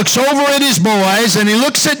 Jacob looks over at his boys, and he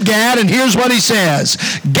looks at Gad, and here's what he says.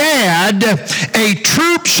 Gad, a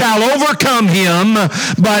troop shall overcome him,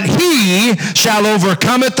 but he shall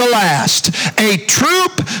overcome at the last. A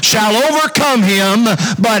troop shall overcome him,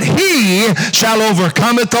 but he shall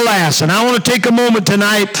overcome at the last. And I want to take a moment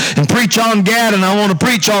tonight and preach on Gad, and I want to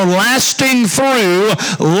preach on lasting through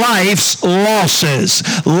life's losses.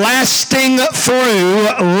 Lasting through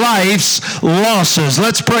life's losses.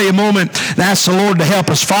 Let's pray a moment and ask the Lord to help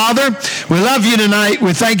us. Father, we love you tonight.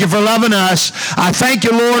 We thank you for loving us. I thank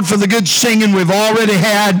you, Lord, for the good singing we've already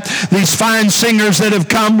had. These fine singers that have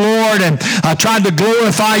come, Lord, and tried to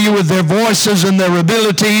glorify you with their voices and their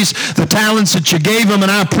abilities, the talents that you gave them,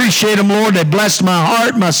 and I appreciate them, Lord. They blessed my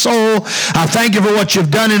heart, my soul. I thank you for what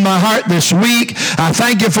you've done in my heart this week. I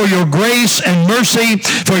thank you for your grace and mercy,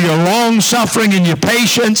 for your long suffering and your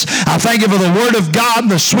patience. I thank you for the Word of God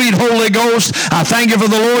and the sweet Holy Ghost. I thank you for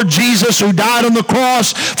the Lord Jesus who died on the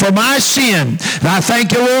cross for my sin. And I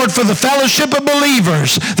thank you, Lord, for the fellowship of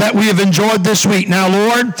believers that we have enjoyed this week. Now,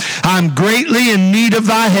 Lord, I'm greatly in need of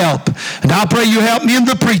thy help. And I pray you help me in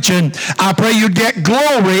the preaching. I pray you get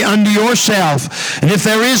glory unto yourself. And if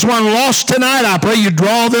there is one lost tonight, I pray you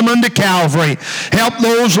draw them unto Calvary. Help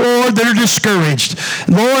those, Lord, that are discouraged.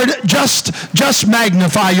 Lord, just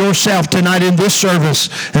magnify yourself tonight in this service,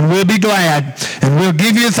 and we'll be glad, and we'll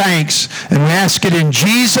give you thanks, and we ask it in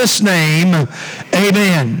Jesus' name.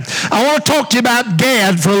 Amen. I want to talk to you about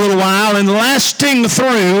Gad for a little while and lasting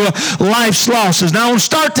through life's losses. Now, I want to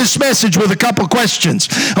start this message with a couple questions.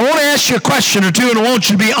 I want to ask you a question or two, and I want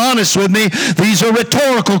you to be honest with me. These are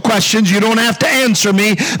rhetorical questions. You don't have to answer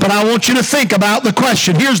me, but I want you to think about the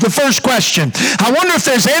question. Here's the first question. I wonder if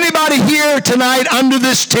there's anybody here tonight under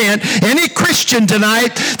this tent, any Christian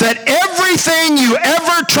tonight, that everything you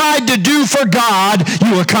ever tried to do for God,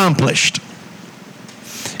 you accomplished.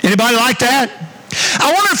 Anybody like that?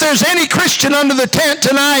 I wonder if there's any Christian under the tent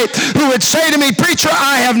tonight who would say to me, preacher,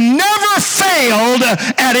 I have never failed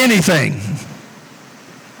at anything.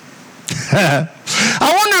 I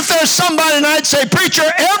wonder if there's somebody tonight say, preacher,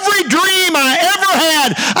 every dream I ever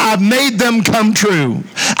had, I've made them come true.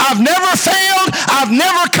 I've never failed. I've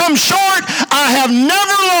never come short. I have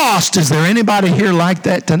never lost. Is there anybody here like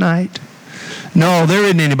that tonight? No, there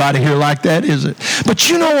isn't anybody here like that, is it? But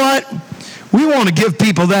you know what? We want to give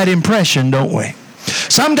people that impression, don't we?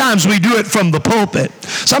 Sometimes we do it from the pulpit.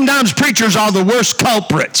 Sometimes preachers are the worst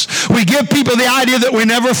culprits. We give people the idea that we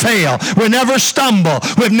never fail, we never stumble,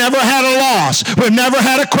 we've never had a loss, we've never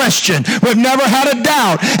had a question, we've never had a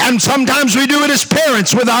doubt. And sometimes we do it as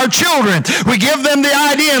parents with our children. We give them the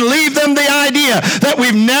idea and leave them the idea that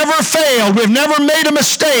we've never failed, we've never made a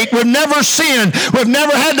mistake, we've never sinned, we've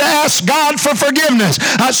never had to ask God for forgiveness.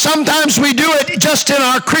 Sometimes we do it just in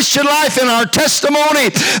our Christian life, in our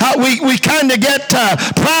testimony. We kind of get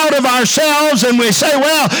proud of ourselves, and we say,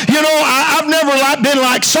 well, you know, I've never been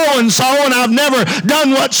like so-and-so, and I've never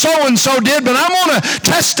done what so-and-so did, but I'm going to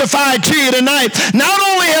testify to you tonight. Not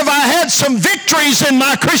only have I had some victories in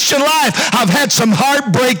my Christian life, I've had some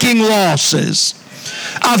heartbreaking losses.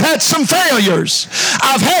 I've had some failures.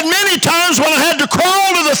 I've had many times when I had to crawl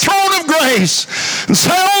to the throne of grace and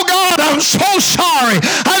say, oh God, I'm so sorry.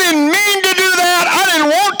 I didn't mean to do that. I didn't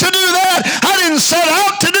want to do that. I didn't set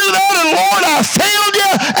out to do that. And Lord, I failed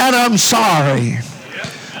you, and I'm sorry.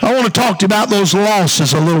 I want to talk to you about those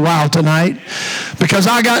losses a little while tonight, because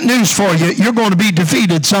I got news for you. You're going to be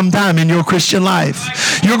defeated sometime in your Christian life.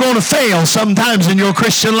 You're going to fail sometimes in your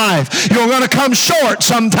Christian life. You're going to come short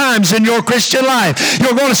sometimes in your Christian life.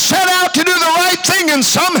 You're going to set out to do the right thing and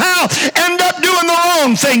somehow end up doing the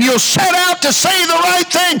wrong thing. You'll set out to say the right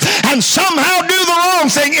thing and somehow do the wrong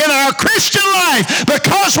thing. In our Christian life,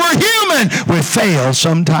 because we're human, we fail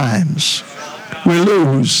sometimes. We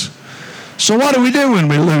lose. So what do we do when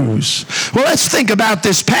we lose? Well, let's think about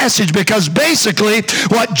this passage, because basically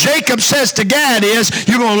what Jacob says to Gad is,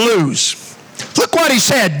 you're going to lose. Look what he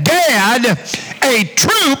said. Gad, a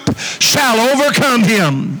troop shall overcome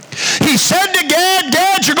him. He said to Gad,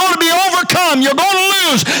 Gad, you're going to be overcome. You're going to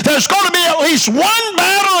lose. There's going to be at least one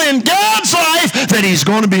battle in Gad's life that he's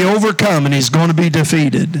going to be overcome and he's going to be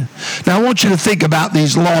defeated. Now, I want you to think about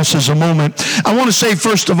these losses a moment. I want to say,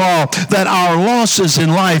 first of all, that our losses in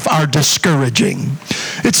life are discouraging.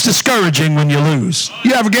 It's discouraging when you lose.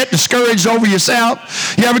 You ever get discouraged over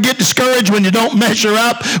yourself? You ever get discouraged when you don't measure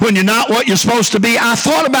up, when you're not what you're supposed to be? I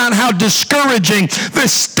thought about how discouraging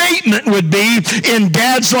this statement would be in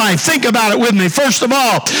Gad's life. Think about it with me. First of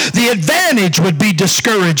all, the advantage would be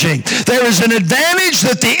discouraging. There is an advantage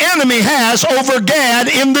that the enemy has over Gad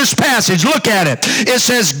in this passage. Look at it. It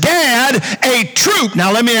says, Gad, a troop.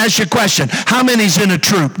 Now, let me ask you a question. How many's in a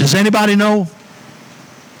troop? Does anybody know?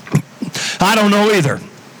 I don't know either.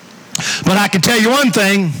 But I can tell you one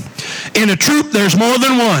thing. In a troop, there's more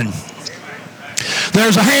than one.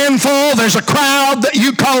 There's a handful. There's a crowd. That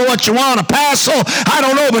you call what you want, a passel. I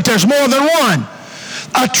don't know, but there's more than one.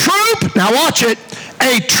 A troop, now watch it.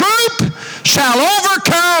 A troop shall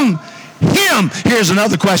overcome him. Here's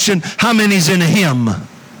another question. How many's in a hymn?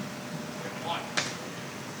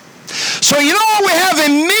 So you know what we have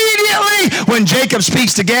immediately when Jacob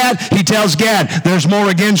speaks to Gad? He tells Gad, there's more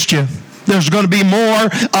against you. There's going to be more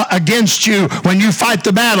against you when you fight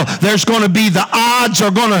the battle. There's going to be, the odds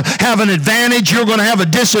are going to have an advantage. You're going to have a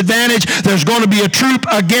disadvantage. There's going to be a troop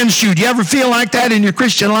against you. Do you ever feel like that in your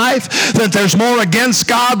Christian life? That there's more against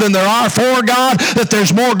God than there are for God? That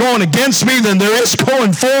there's more going against me than there is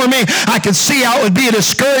going for me? I can see how it would be a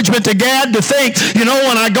discouragement to Gad to think, you know,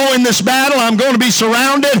 when I go in this battle, I'm going to be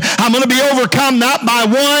surrounded. I'm going to be overcome not by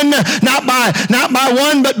one,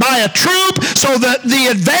 but by a troop. So that the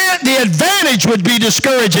advantage would be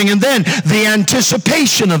discouraging, and then the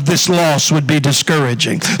anticipation of this loss would be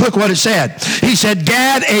discouraging. Look what it said. He said,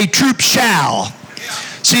 Gad, a troop shall.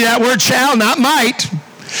 See that word shall, not might.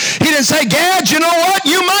 He didn't say, Gad, you know what?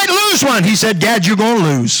 You might lose one. He said, Gad, you're going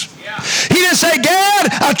to lose. He didn't say,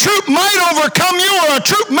 Gad, a troop might overcome you, or a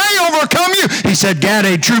troop may overcome you. He said, Gad,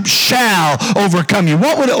 a troop shall overcome you.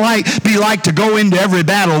 What would it be like to go into every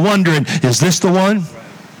battle wondering, is this the one?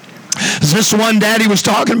 Is this the one Daddy was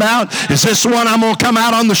talking about? Is this the one I'm going to come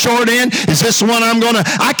out on the short end? Is this the one I'm going to...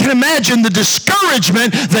 I can imagine the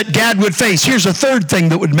discouragement that Gad would face. Here's a third thing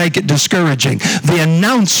that would make it discouraging. The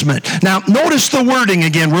announcement. Now, notice the wording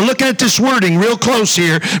again. We're looking at this wording real close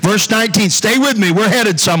here. Verse 19. Stay with me. We're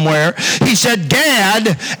headed somewhere. He said,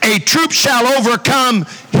 Gad, a troop shall overcome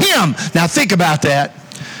him. Now, think about that.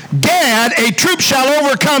 Gad, a troop shall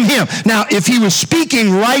overcome him. Now, if he was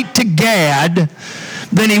speaking right to Gad,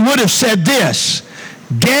 then he would have said this,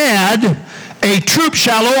 Gad, a troop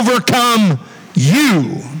shall overcome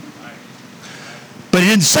you. But he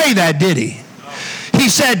didn't say that, did he? He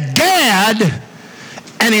said, Gad,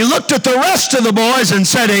 and he looked at the rest of the boys and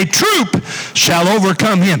said, a troop shall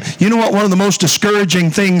overcome him. You know what one of the most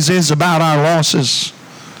discouraging things is about our losses?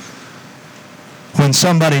 When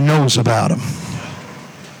somebody knows about them.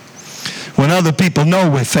 When other people know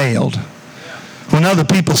we failed. When other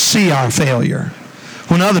people see our failure.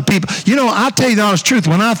 When other people, you know, I'll tell you the honest truth.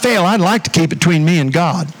 When I fail, I'd like to keep it between me and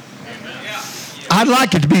God. I'd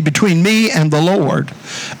like it to be between me and the Lord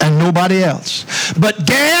and nobody else. But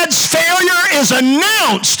Gad's failure is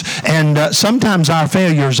announced. And sometimes our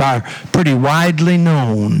failures are pretty widely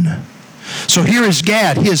known. So here is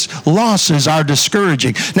Gad. His losses are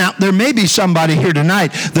discouraging. Now, there may be somebody here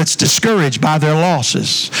tonight that's discouraged by their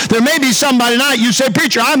losses. There may be somebody tonight, you say,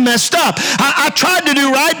 Preacher, I messed up. I tried to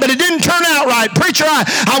do right, but it didn't turn out right. Preacher,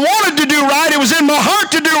 I wanted to do right. It was in my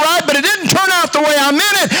heart to do right, but it didn't turn out the way I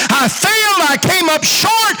meant it. I failed. I came up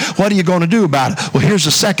short. What are you going to do about it? Well, here's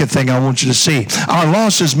the second thing I want you to see. Our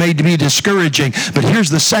losses may be discouraging, but here's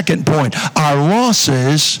the second point. Our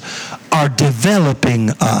losses are developing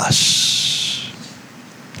us.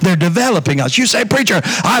 They're developing us. You say, Preacher,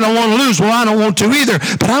 I don't want to lose. Well, I don't want to either.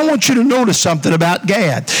 But I want you to notice something about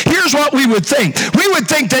Gad. Here's what we would think. We would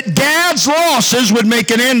think that Gad's losses would make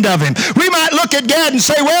an end of him. We might look at Gad and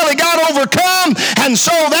say, well, he got overcome, and so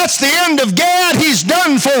that's the end of Gad. He's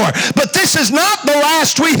done for. But this is not the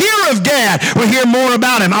last we hear of Gad. We hear more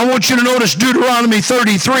about him. I want you to notice Deuteronomy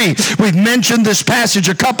 33. We've mentioned this passage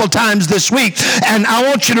a couple times this week, and I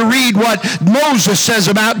want you to read what Moses says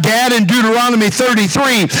about Gad in Deuteronomy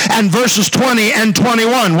 33. and verses 20 and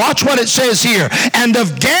 21. Watch what it says here. And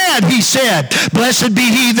of Gad he said, Blessed be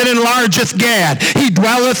he that enlargeth Gad. He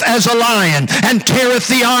dwelleth as a lion, and teareth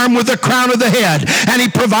the arm with the crown of the head. And he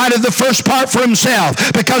provided the first part for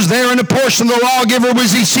himself, because there in a portion of the lawgiver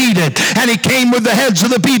was he seated. And he came with the heads of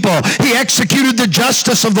the people. He executed the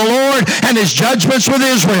justice of the Lord and his judgments with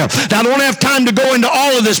Israel. Now, I don't have time to go into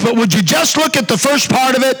all of this, but would you just look at the first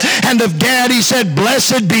part of it? And of Gad he said,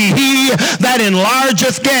 Blessed be he that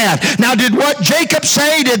enlargeth Gad. Now, did what Jacob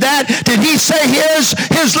say, did he say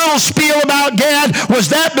his little spiel about Gad? Was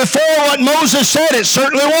that before what Moses said? It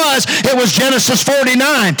certainly was. It was Genesis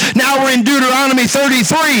 49. Now we're in Deuteronomy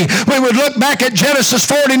 33. We would look back at Genesis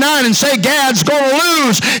 49 and say Gad's going to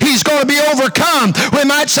lose. He's going to be overcome. We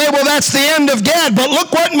might say, well, that's the end of Gad. But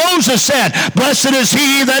look what Moses said. Blessed is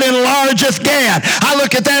he that enlargeth Gad. I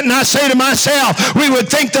look at that and I say to myself, we would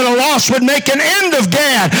think that a loss would make an end of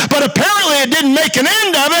Gad. But apparently it didn't make an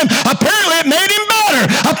end of him. Apparently it made him better.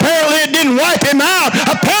 Apparently it didn't wipe him out.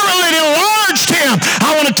 Apparently it enlarged him.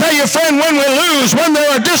 I want to tell you, friend, when we lose, when there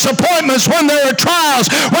are disappointments, when there are trials,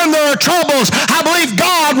 when there are troubles, I believe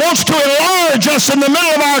God wants to enlarge us in the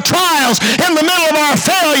middle of our trials, in the middle of our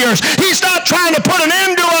failures. He's not trying to put an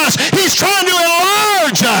end to us. He's trying to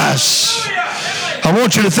enlarge us. I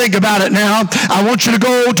want you to think about it now. I want you to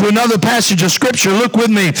go to another passage of Scripture. Look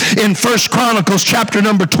with me in 1 Chronicles chapter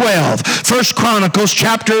number 12. 1 Chronicles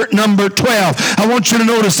chapter number 12. I want you to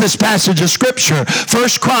notice this passage of Scripture. 1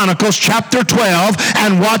 Chronicles chapter 12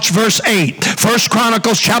 and watch verse 8. 1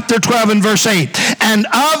 Chronicles chapter 12 and verse 8. And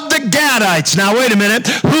of the Gadites. Now wait a minute.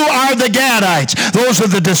 Who are the Gadites? Those are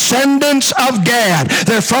the descendants of Gad.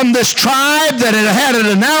 They're from this tribe that had it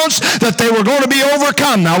announced that they were going to be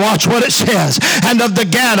overcome. Now watch what it says. And of the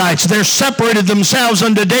Gadites, they separated themselves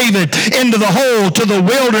unto David into the hole, to the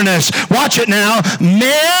wilderness. Watch it now.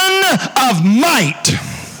 Men of might.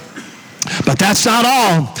 But that's not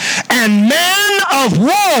all. And men of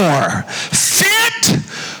war, fit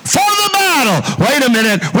for the battle. Wait a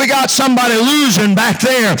minute. We got somebody losing back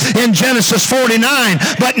there in Genesis 49.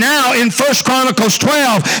 But now in 1 Chronicles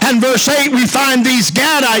 12 and verse 8, we find these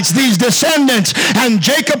Gadites, these descendants. And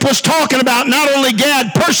Jacob was talking about not only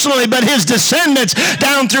Gad personally, but his descendants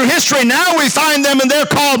down through history. Now we find them, and they're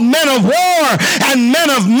called men of war and men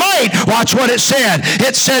of might. Watch what it said.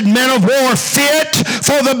 It said men of war fit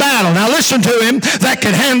for the battle. Now listen to him. That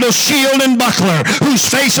could handle shield and buckler, whose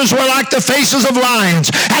faces were like the faces of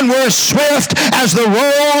lions, and were as swift as the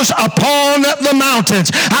roes upon the mountains.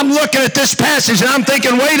 I'm looking at this passage and I'm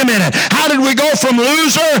thinking, wait a minute. How did we go from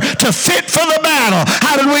loser to fit for the battle?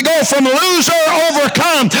 How did we go from loser,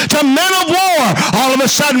 overcome, to men of war? All of a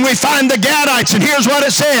sudden we find the Gadites, and here's what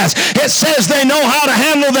it says. It says they know how to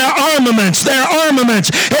handle their armaments.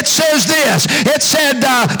 It says this. It said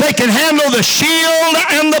they can handle the shield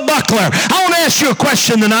and the buckler. I want to ask you a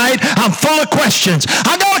question tonight. I'm full of questions.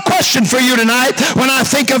 I got a question for you tonight. When I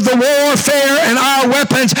think of the warfare and our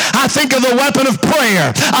weapons, I think of the weapon of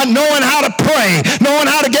prayer. Knowing how to pray, knowing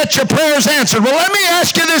how to get your prayers answered. Well, let me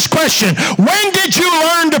ask you this question. When did you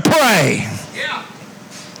learn to pray?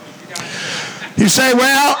 You say,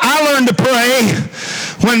 well, I learned to pray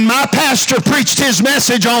when my pastor preached his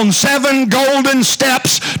message on 7 golden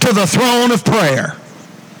steps to the throne of prayer.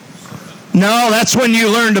 No, that's when you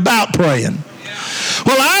learned about praying.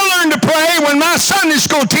 Well, I learned to pray when my Sunday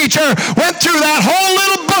school teacher went through that whole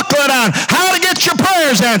little booklet on how to get your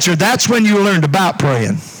prayers answered. That's when you learned about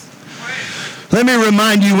praying. Let me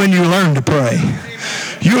remind you when you learned to pray.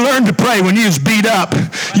 You learned to pray when you was beat up.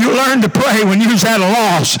 You learned to pray when you was at a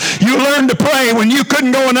loss. You learned to pray when you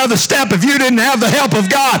couldn't go another step if you didn't have the help of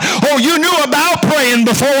God. Oh, you knew about praying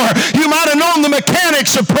before. You might have known the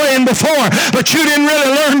mechanics of praying before, but you didn't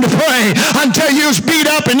really learn to pray until you was beat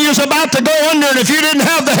up and you was about to go under. And if you didn't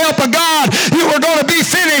have the help of God, you were going to be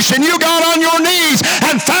finished. And you got on your knees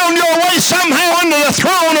and found your way somehow into the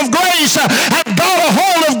throne of grace and got a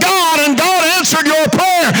hold of God, and God answered your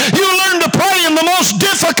prayer. You learned to pray in the most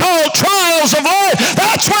difficult trials of life.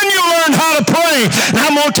 That's when you learn how to pray. And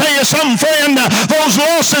I'm going to tell you something, friend. Those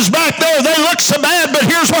losses back there, they look so bad, but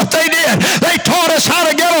here's what they did. They taught us how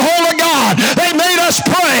to get a hold of God. They made us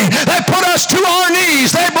pray. They put us to our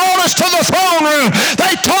knees. They brought us to the throne room.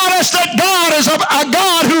 They taught us that God is a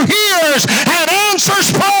God who hears and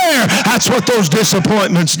answers prayer. That's what those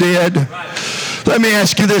disappointments did. Let me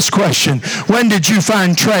ask you this question. When did you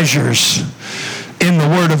find treasures in the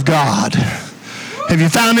Word of God? Have you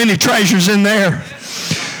found any treasures in there?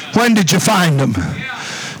 When did you find them?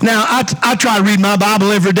 Now, I try to read my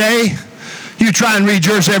Bible every day. You try and read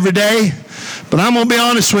yours every day. But I'm going to be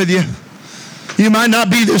honest with you. You might not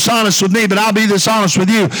be this honest with me, but I'll be this honest with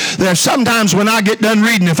you. There's sometimes when I get done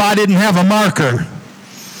reading, if I didn't have a marker,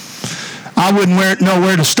 I wouldn't know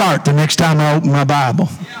where to start the next time I open my Bible.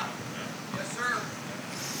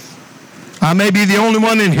 I may be the only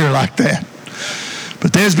one in here like that.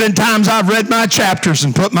 But there's been times I've read my chapters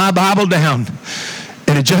and put my Bible down,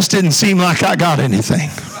 and it just didn't seem like I got anything.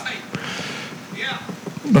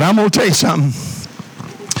 But I'm going to tell you something.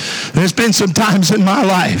 There's been some times in my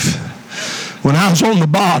life when I was on the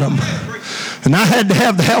bottom, and I had to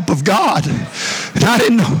have the help of God. And I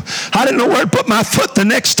didn't know where to put my foot the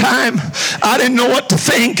next time. I didn't know what to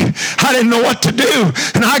think. I didn't know what to do.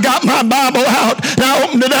 And I got my Bible out, and I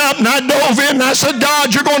opened it up, and I dove in, and I said,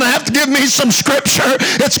 God, you're going to have to give me some scripture.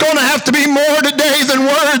 It's going to have to be more today than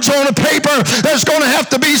words on a paper. There's going to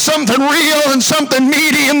have to be something real and something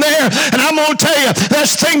meaty in there. And I'm going to tell you,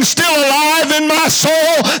 there's things still alive in my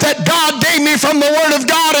soul that God gave me from the Word of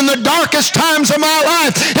God in the darkest times of my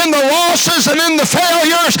life, in the losses and in the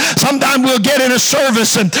failures. Sometimes we'll get in a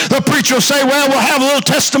service and the preacher will say, well, we'll have a little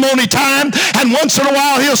testimony time, and once in a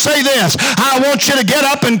while he'll say this, I want you to get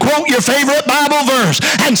up and quote your favorite Bible verse,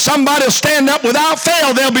 and somebody will stand up without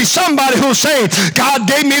fail. There'll be somebody who'll say, God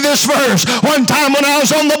gave me this verse one time when I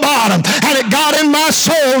was on the bottom, and it got in my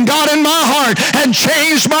soul and got in my heart and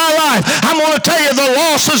changed my life. I'm going to tell you, the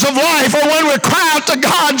losses of life are when we cry out to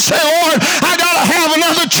God and say, Lord, I got to have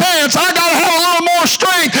another chance. I got to have a little more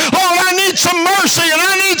strength. Lord, I need some mercy and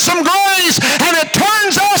I need some grace. And it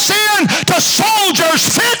turns us into soldiers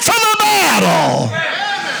fit for the battle.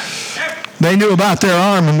 They knew about their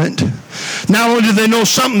armament. Not only did they know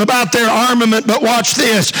something about their armament, but watch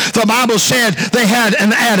this. The Bible said they had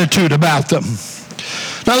an attitude about them.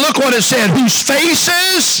 Now look what it said. Whose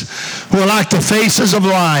faces were like the faces of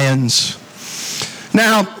lions.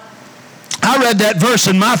 Now, I read that verse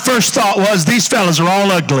and my first thought was, these fellas are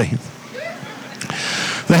all ugly.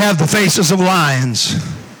 They have the faces of lions.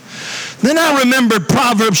 Then I remembered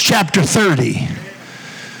Proverbs chapter 30,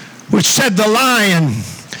 which said, the lion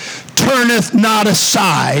turneth not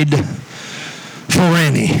aside for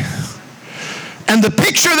any. And the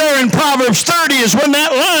picture there in Proverbs 30 is when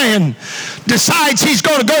that lion decides he's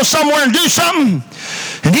going to go somewhere and do something,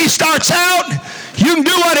 and he starts out, you can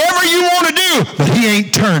do whatever you want to do, but he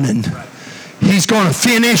ain't turning. He's going to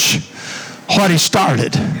finish what he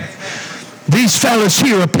started. These fellas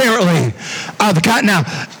here apparently are the kind. Now,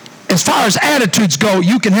 as far as attitudes go,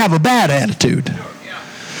 you can have a bad attitude.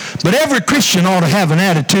 But every Christian ought to have an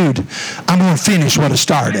attitude, I'm going to finish what I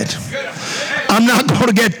started. I'm not going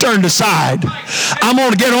to get turned aside. I'm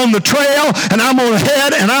going to get on the trail, and I'm going to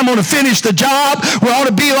head, and I'm going to finish the job. We ought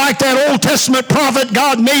to be like that Old Testament prophet.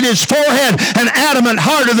 God made his forehead an adamant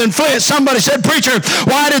harder than flint. Somebody said, preacher,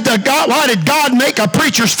 why did God make a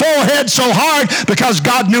preacher's forehead so hard? Because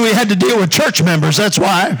God knew he had to deal with church members. That's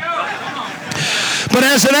why. But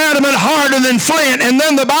as an adamant harder than flint. And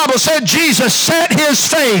then the Bible said Jesus set his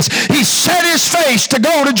face. He set his face to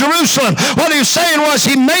go to Jerusalem. What he was saying was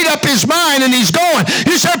he made up his mind and he's going.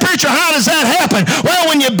 You said, preacher, how does that happen? Well,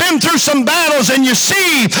 when you've been through some battles and you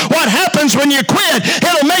see what happens when you quit,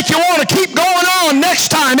 it'll make you want to keep going on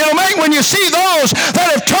next time. It'll make, when you see those that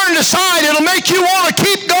have turned aside, it'll make you want to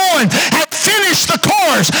keep going and finish the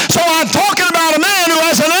course. So I'm talking about a man who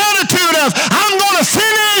has an attitude of, I'm going to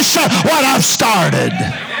finish what I've started.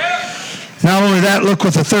 Not only that, look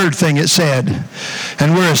what the third thing it said.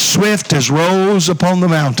 And we're as swift as roes upon the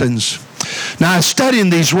mountains. Now, I was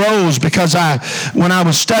studying these roes because when I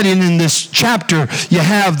was studying in this chapter, you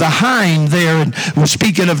have the hind there, and we're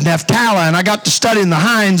speaking of Naphtali, and I got to studying the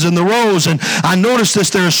hinds and the roes, and I noticed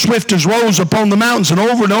this, they're as swift as roes upon the mountains. And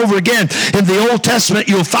over again in the Old Testament,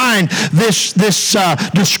 you'll find this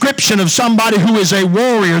description of somebody who is a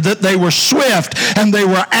warrior, that they were swift and they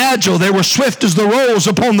were agile. They were swift as the roes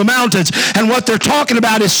upon the mountains. And what they're talking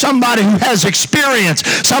about is somebody who has experience,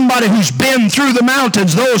 somebody who's been through the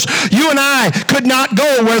mountains. You and I could not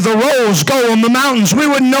go where the roes go on the mountains. We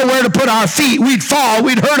wouldn't know where to put our feet. We'd fall.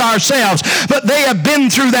 We'd hurt ourselves. But they have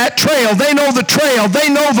been through that trail. They know the trail.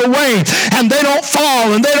 They know the way. And they don't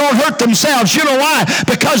fall and they don't hurt themselves. You know why?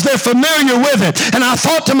 Because they're familiar with it. And I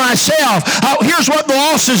thought to myself, here's what the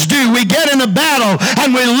losses do. We get in a battle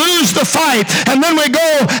and we lose the fight. And then we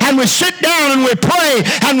go and we sit down and we pray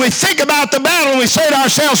and we think about the battle and we say to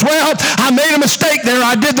ourselves, well, I made a mistake there.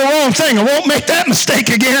 I did the wrong thing. I won't make that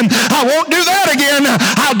mistake again. I won't do that again.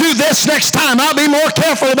 I'll do this next time. I'll be more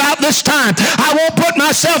careful about this time. I won't put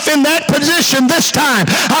myself in that position this time.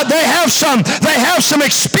 They have some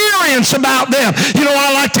experience about them. You know,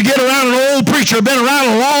 I like to get around an old preacher, been around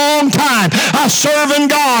a long time, serving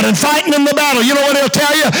God and fighting in the battle. You know what he'll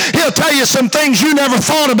tell you? He'll tell you some things you never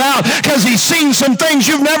thought about because he's seen some things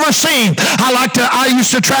you've never seen. I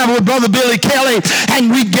used to travel with Brother Billy Kelly, and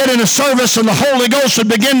we'd get in a service and the Holy Ghost would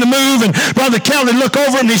begin to move, and Brother Kelly would look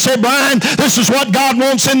over and he said, Brian, this is what God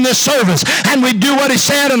wants in this service. And we'd do what he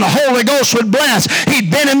said, and the Holy Ghost would bless. He'd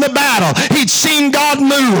been in the battle. He'd seen God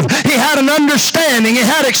move. He had an understanding. He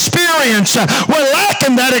had experience. We're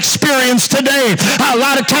lacking that experience today. A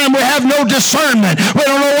lot of time we have no discernment. We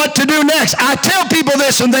don't know what to do next. I tell people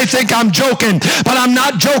this and they think I'm joking, but I'm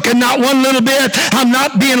not joking, not one little bit. I'm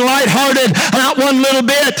not being lighthearted, not one little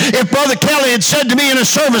bit. If Brother Kelly had said to me in a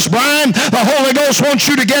service, Brian, the Holy Ghost wants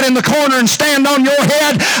you to get in the corner and stand on your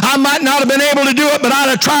head, I might not have been able to do it, but I'd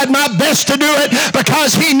have tried my best to do it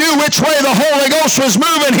because he knew which way the Holy Ghost was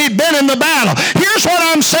moving. He'd been in the battle. Here's what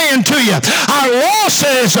I'm saying to you. Our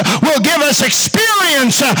losses will give us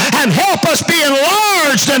experience and help us be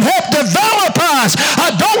enlarged and help develop us.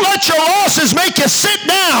 Don't let your losses make you sit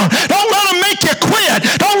down. Don't let them make you quit.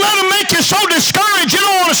 Don't let them make you so discouraged you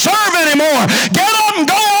don't want to serve anymore. Get up and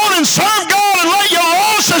go on and serve God and let your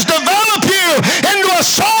losses develop you into a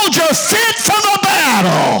soldier fit for the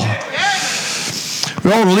battle.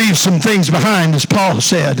 We ought to leave some things behind, as Paul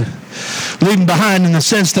said. Leave them behind in the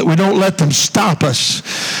sense that we don't let them stop us.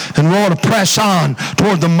 And we ought to press on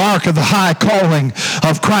toward the mark of the high calling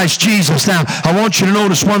of Christ Jesus. Now, I want you to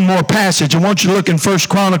notice one more passage. I want you to look in 1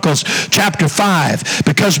 Chronicles chapter 5.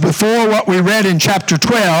 Because before what we read in chapter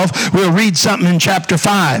 12, we'll read something in chapter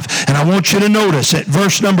 5. And I want you to notice it.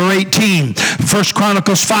 Verse number 18. 1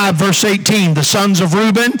 Chronicles 5, verse 18. The sons of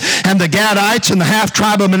Reuben and the Gadites and the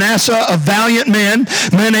half-tribe of Manasseh, of valiant men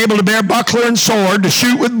able to bear buckler and sword, to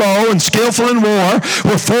shoot with bow and skillful in war,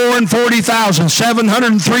 were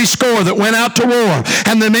 440,703 score that went out to war.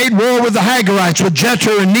 And they made war with the Hagarites, with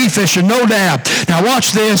Jethro and Nephish and Nodab. Now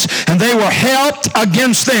watch this. And they were helped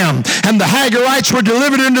against them. And the Hagarites were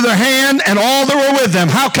delivered into their hand, and all that were with them.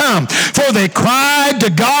 How come? For they cried to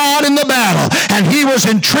God in the battle, and he was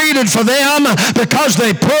entreated for them because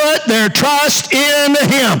they put their trust in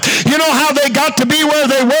him. You know how they got to be where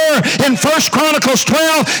they were in 1 Chronicles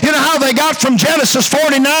 12? You know how they got from Genesis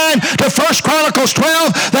 49 to 1 Chronicles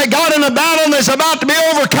 12? They got in a battle and they're about to be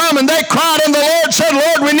overcome, and they cried, and the Lord said,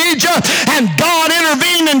 Lord, we need you. And God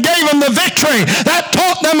intervened and gave them the victory. That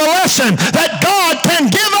taught them a lesson that God can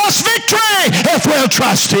give us victory if we'll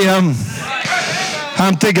trust him.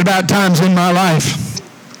 I'm thinking about times in my life.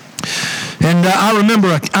 And I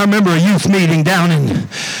remember a youth meeting down in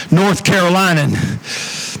North Carolina. And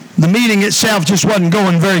the meeting itself just wasn't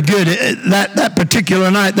going very good. That particular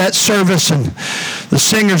night, that service, and the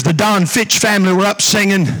singers, the Don Fitch family, were up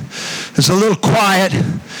singing. It was a little quiet.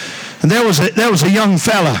 And there was a young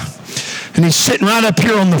fella, and he's sitting right up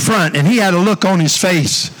here on the front, and he had a look on his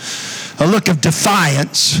face, a look of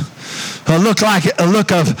defiance. A look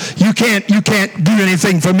of you can't do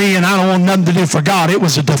anything for me, and I don't want nothing to do for God. It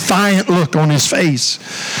was a defiant look on his face.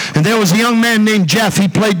 And there was a young man named Jeff. He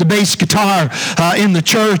played the bass guitar in the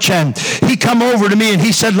church, and he come over to me and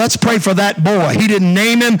he said, let's pray for that boy. He didn't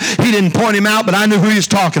name him, he didn't point him out, but I knew who he was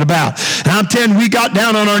talking about. And I'm telling you, we got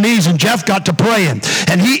down on our knees and Jeff got to praying.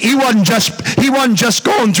 And he wasn't just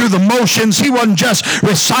going through the motions. He wasn't just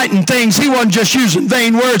reciting things. He wasn't just using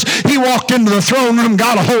vain words. He walked into the throne room,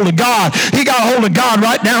 got a hold of God. He got a hold of God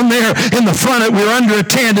right down there in the front. We were under a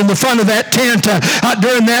tent, in the front of that tent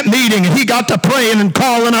during that meeting. And he got to praying and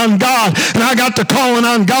calling on God. And I got to calling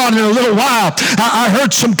on God in a little while. I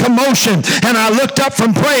heard some commotion, and I looked up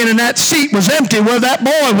from praying, and that seat was empty where that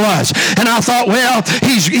boy was. And I thought, well,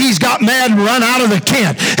 he's got mad and run out of the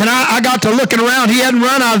tent. And I got to looking around. He hadn't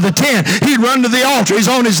run out of the tent. He'd run to the altar.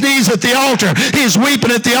 He's on his knees at the altar. He's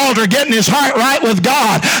weeping at the altar, getting his heart right with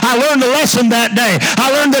God. I learned a lesson that day.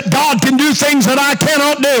 I learned that God can do things that I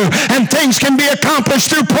cannot do, and things can be accomplished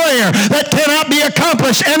through prayer that cannot be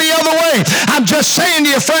accomplished any other way. I'm just saying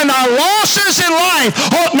to you, friend, our losses in life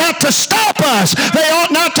ought not to stop us. They ought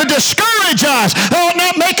not to discourage us. They ought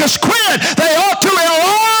not make us quit. They ought to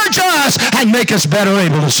enlarge us and make us better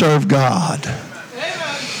able to serve God.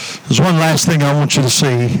 There's one last thing I want you to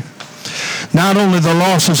see. Not only the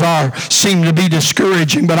losses seem to be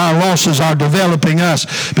discouraging, but our losses are developing us.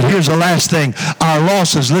 But here's the last thing. Our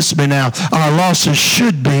losses, listen to me now, our losses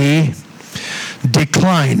should be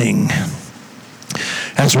declining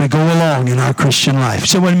as we go along in our Christian life.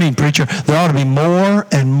 So what do you mean, preacher? There ought to be more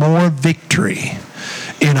and more victory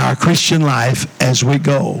in our Christian life as we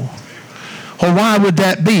go. Well, why would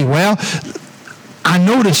that be? Well, I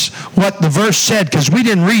notice what the verse said because we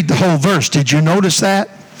didn't read the whole verse. Did you notice that?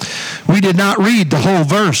 We did not read the whole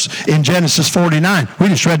verse in Genesis 49. We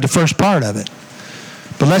just read the first part of it.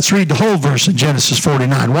 But let's read the whole verse in Genesis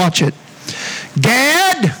 49. Watch it.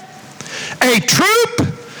 Gad, a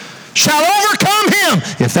troop shall overcome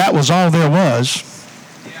him. If that was all there was,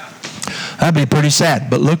 that'd be pretty sad.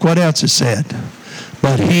 But look what else it said.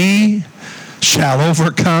 But he shall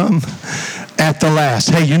overcome at the last.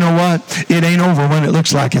 Hey, you know what? It ain't over when it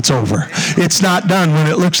looks like it's over. It's not done when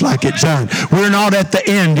it looks like it's done. We're not at the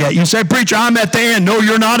end yet. You say, preacher, I'm at the end. No,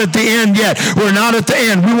 you're not at the end yet. We're not at the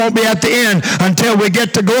end. We won't be at the end until we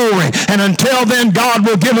get to glory. And until then, God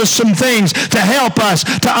will give us some things to help us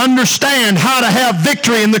to understand how to have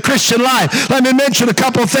victory in the Christian life. Let me mention a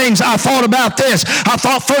couple of things. I thought about this. I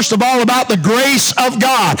thought first of all about the grace of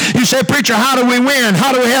God. You say, preacher, how do we win?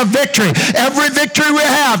 How do we have victory? Every victory we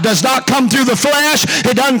have does not come through the flesh.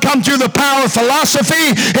 It doesn't come through the power of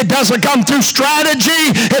philosophy. It doesn't come through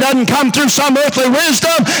strategy. It doesn't come through some earthly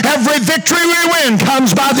wisdom. Every victory we win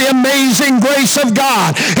comes by the amazing grace of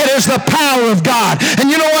God. It is the power of God.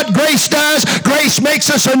 And you know what grace does? Grace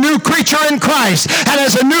makes us a new creature in Christ. And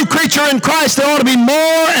as a new creature in Christ, there ought to be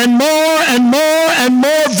more and more and more and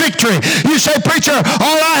more victory. You say, preacher,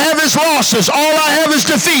 all I have is losses. All I have is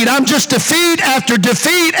defeat. I'm just defeat after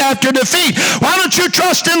defeat after defeat. Why don't you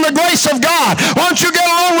trust in the grace of God? Why don't you get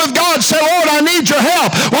along with God? Say, Lord, I need your help.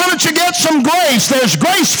 Why don't you get some grace? There's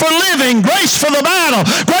grace for living, grace for the battle,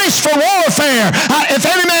 grace for warfare. If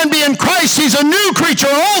any man be in Christ, he's a new creature.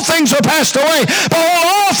 All things are passed away, but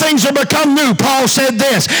all things are become new. Paul said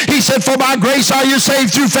this. He said, for by grace are you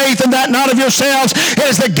saved through faith, and that not of yourselves. It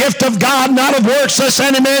is the gift of God, not of works, lest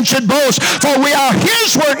any man should boast. For we are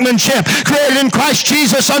his workmanship, created in Christ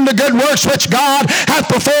Jesus unto good works, which God hath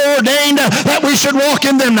before ordained that we should walk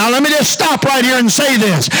in them. Now let me just stop right here and say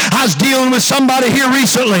this. I was dealing with somebody here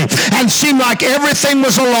recently and seemed like everything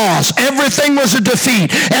was a loss. Everything was a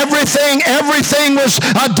defeat. Everything was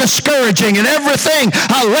discouraging, and everything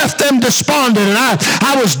left them despondent. And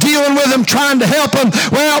I was dealing with them, trying to help them.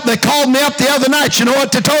 Well, they called me up the other night. You know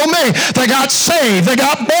what they told me? They got saved. They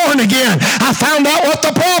got born again. I found out what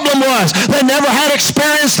the problem was. They never had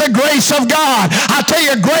experienced the grace of God. I tell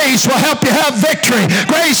you, grace will help you have victory.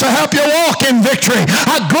 Grace will help you walk in victory.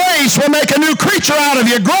 Grace will make a new creature out of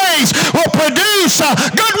you. Grace will produce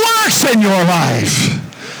good works in your life.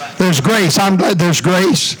 There's grace. I'm glad there's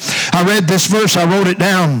grace. I read this verse. I wrote it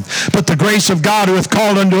down. But the grace of God who hath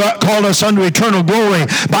called us unto eternal glory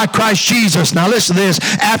by Christ Jesus. Now listen to this.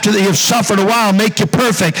 After that you have suffered a while, make you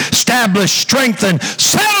perfect, establish, strengthen,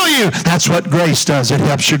 settle you. That's what grace does. It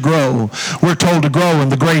helps you grow. We're told to grow in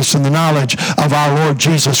the grace and the knowledge of our Lord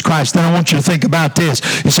Jesus Christ. Then I want you to think about this.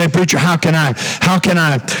 You say, preacher, how can I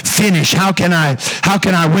finish? How can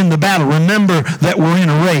I win the battle? Remember that we're in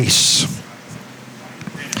a race.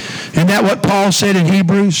 Isn't that what Paul said in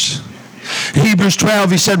Hebrews? In Hebrews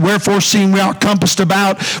 12, he said, wherefore, seeing we are compassed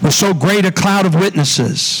about with so great a cloud of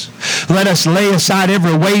witnesses, let us lay aside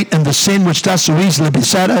every weight and the sin which doth so easily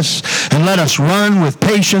beset us, and let us run with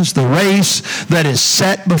patience the race that is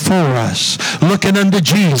set before us, looking unto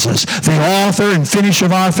Jesus, the author and finisher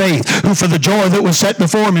of our faith, who for the joy that was set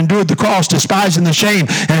before him endured the cross, despising the shame,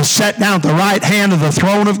 and is set down at the right hand of the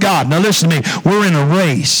throne of God. Now listen to me. We're in a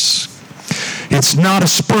race. It's not a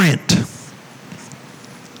sprint.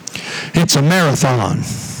 It's a marathon.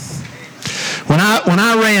 When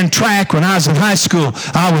I ran track when I was in high school,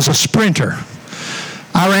 I was a sprinter.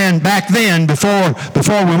 I ran back then before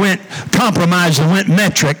we went compromised and went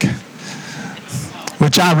metric,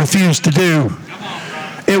 which I refused to do.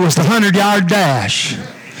 It was the 100-yard dash.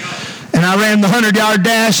 And I ran the 100-yard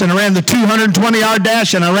dash, and I ran the 220-yard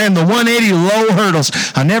dash, and I ran the 180 low hurdles.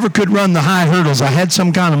 I never could run the high hurdles. I had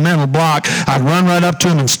some kind of mental block. I'd run right up to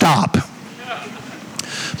them and stop.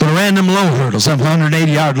 But I ran them low hurdles, them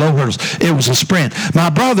 180-yard low hurdles. It was a sprint. My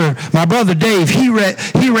brother Dave, he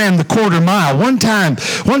ran the quarter mile. One time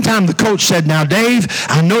the coach said, now, Dave,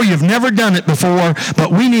 I know you've never done it before,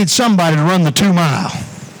 but we need somebody to run the 2 mile.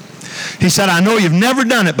 He said, I know you've never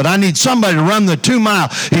done it, but I need somebody to run the 2 mile.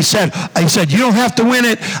 He said, you don't have to win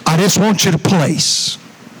it. I just want you to place.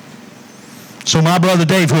 So my brother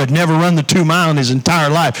Dave, who had never run the 2 mile in his entire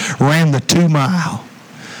life, ran the 2 mile.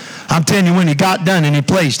 I'm telling you, when he got done and he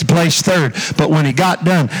placed third. But when he got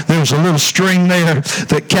done, there was a little string there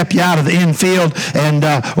that kept you out of the infield and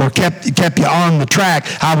or kept you on the track.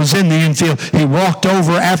 I was in the infield. He walked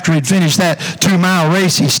over after he'd finished that 2 mile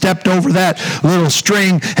race. He stepped over that little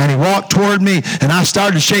string and he walked toward me, and I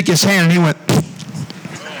started to shake his hand, and he went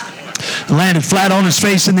landed flat on his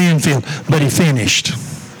face in the infield. But he finished.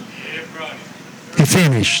 You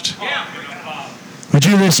finished. Would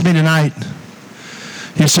you listen to me tonight?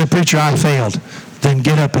 You say, preacher, I failed. Then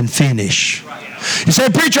get up and finish. You say,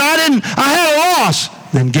 preacher, I had a loss.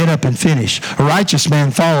 Then get up and finish. A righteous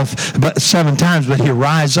man falleth but 7 times, but he'll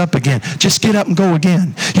rise up again. Just get up and go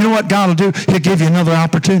again. You know what God will do? He'll give you another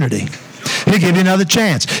opportunity. He'll give you another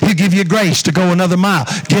chance. He'll give you grace to go another mile.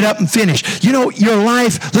 Get up and finish. You know, your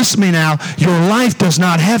life, listen to me now, your life does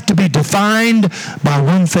not have to be defined by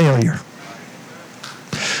one failure.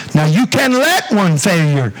 Now, you can let one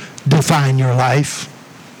failure define your life,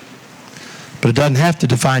 but it doesn't have to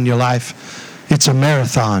define your life. It's a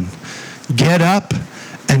marathon. Get up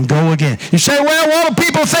and go again. You say, well, what do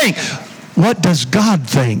people think? What does God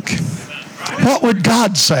think? What would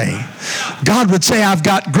God say? God would say, I've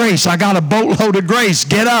got grace. I got a boatload of grace.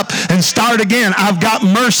 Get up and start again. I've got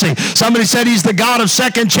mercy. Somebody said he's the God of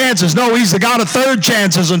second chances. No, he's the God of third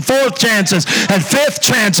chances and fourth chances and fifth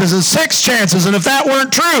chances and sixth chances. And if that weren't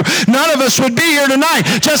true, none of us would be here tonight.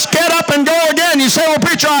 Just get up and go again. You say, well,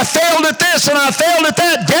 preacher, I failed at this and I failed at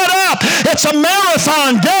that. Get up. It's a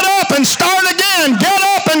marathon. Get up and start again. Get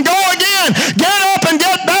up and go again. Get up and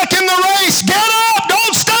get back in the race. Get up.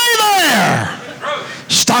 Don't stay there.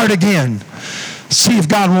 Start again. See if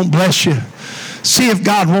God won't bless you. See if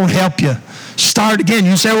God won't help you. Start again.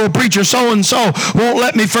 You say, well, preacher, so-and-so won't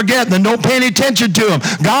let me forget. Then don't pay any attention to him.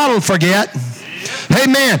 God will forget.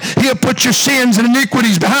 Amen. He'll put your sins and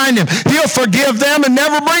iniquities behind him. He'll forgive them and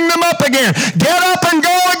never bring them up again. Get up and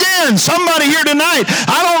go again. Somebody here tonight,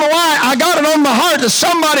 I don't know why, I got it on my heart that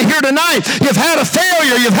somebody here tonight, you've had a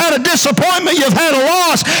failure, you've had a disappointment, you've had a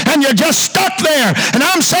loss, and you're just stuck there. And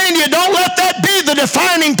I'm saying to you, don't let that be the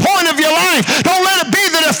defining point of your life. Don't let it be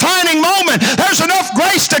the defining moment. There's enough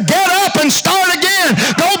grace to get up and start again.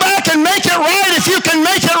 Go back and make it right if you can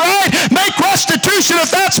make it right. Make restitution if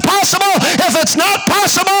that's possible. If it's not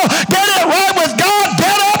possible, get it right with God.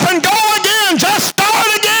 Get up and go again. Just start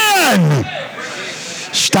again.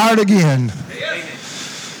 Start again.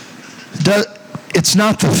 It's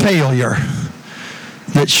not the failure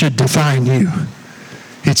that should define you.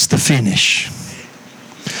 It's the finish.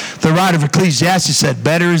 The writer of Ecclesiastes said,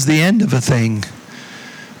 better is the end of a thing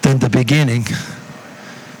than the beginning.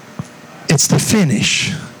 It's the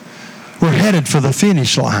finish. We're headed for the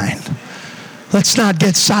finish line. Let's not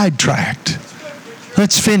get sidetracked.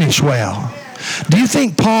 Let's finish well. Do you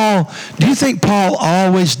think Paul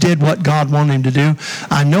always did what God wanted him to do?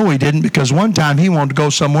 I know he didn't, because one time he wanted to go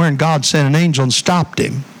somewhere and God sent an angel and stopped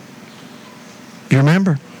him. You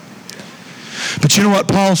remember? But you know what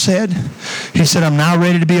Paul said? He said, I'm now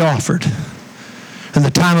ready to be offered, and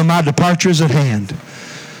the time of my departure is at hand.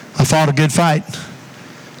 I fought a good fight.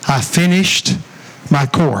 I finished my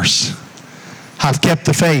course. I've kept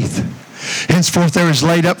the faith. Henceforth there is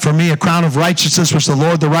laid up for me a crown of righteousness, which the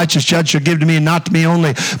Lord the righteous judge shall give to me, and not to me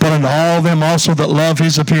only, but unto all them also that love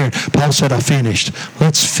his appearing. Paul said, I finished.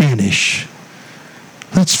 Let's finish.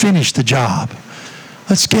 Let's finish the job.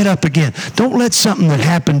 Let's get up again. Don't let something that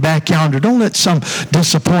happened back yonder, don't let some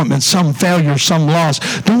disappointment, some failure, some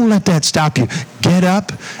loss, don't let that stop you. Get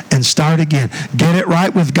up and start again. Get it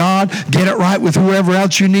right with God. Get it right with whoever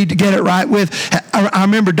else you need to get it right with. I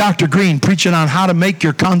remember Dr. Green preaching on how to make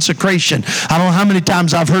your consecration. I don't know how many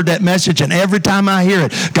times I've heard that message, and every time I hear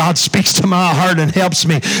it, God speaks to my heart and helps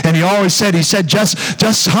me. And he always said,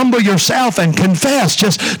 just humble yourself and confess.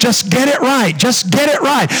 Just get it right. Just get it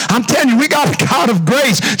right. I'm telling you, we got a God of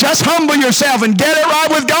grace. Just humble yourself and get it right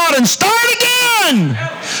with God and start again.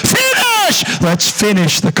 Finish. Let's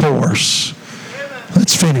finish the course.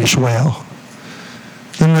 Let's finish well.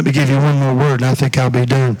 Then let me give you one more word, and I think I'll be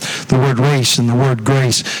done. The word race and the word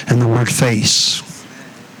grace and the word face.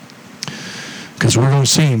 Because we're going to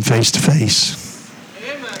see him face to face.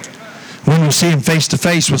 When we see him face to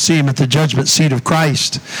face, we'll see him at the judgment seat of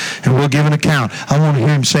Christ, and we'll give an account. I want to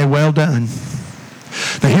hear him say, well done.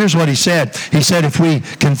 Now here's what he said. He said, if we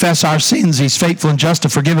confess our sins, he's faithful and just to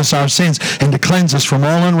forgive us our sins and to cleanse us from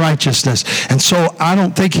all unrighteousness. And so I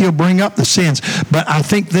don't think he'll bring up the sins, but I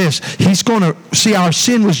think this. He's going to see our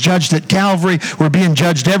sin was judged at Calvary. We're being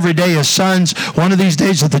judged every day as sons. One of these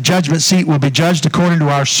days at the judgment seat we'll be judged according to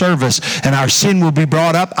our service, and our sin will be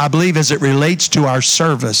brought up, I believe, as it relates to our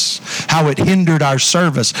service, how it hindered our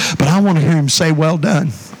service. But I want to hear him say, well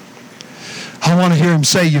done. I want to hear him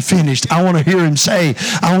say, you finished. I want to hear him say,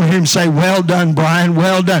 well done, Brian,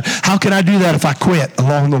 well done. How can I do that if I quit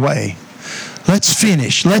along the way? Let's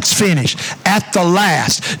finish. Let's finish. At the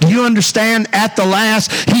last. Do you understand? At the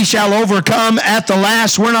last, he shall overcome. At the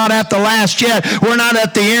last. We're not at the last yet. We're not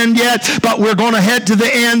at the end yet, but we're going to head to the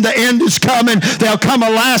end. The end is coming. There'll come a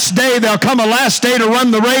last day. There'll come a last day to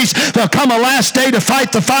run the race. There'll come a last day to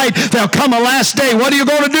fight the fight. There'll come a last day. What are you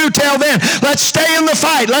going to do till then? Let's stay in the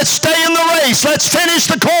fight. Let's stay in the race. Let's finish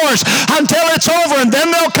the course until it's over. And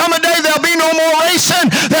then there'll come a day there'll be no more racing.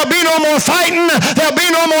 There'll be no more fighting. There'll be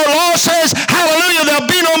no more losses. Hallelujah. There'll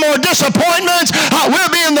be no more disappointments.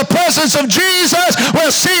 We'll be in the presence of Jesus.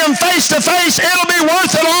 We'll see him face to face. It'll be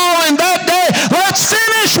worth it all in that day. Let's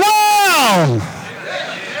finish well.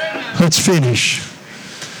 Let's finish.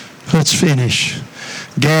 Let's finish.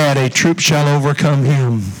 Gad, a troop shall overcome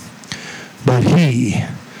him, but he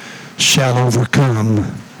shall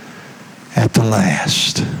overcome at the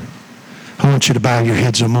last. I want you to bow your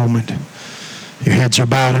heads a moment. Your heads are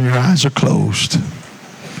bowed and your eyes are closed.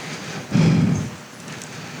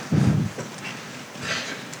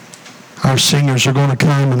 Our singers are going to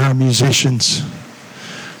come and our musicians.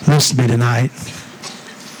 Listen to me tonight.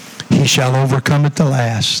 He shall overcome at the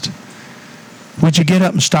last. Would you get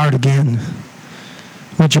up and start again?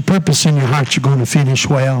 Would you purpose in your heart you're going to finish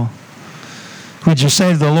well? Would you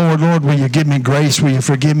say to the Lord, Lord, will you give me grace? Will you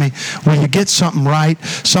forgive me? Will you get something right?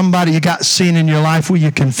 Somebody you got sin in your life, will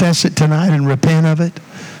you confess it tonight and repent of it?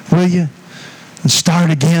 Will you? And start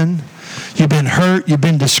again. You've been hurt. You've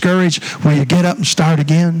been discouraged. Will you get up and start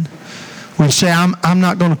again? Will you say, I'm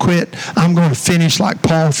not going to quit. I'm going to finish like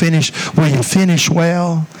Paul finished. Will you finish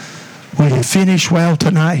well? Will you finish well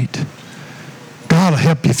tonight? God will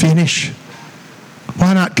help you finish.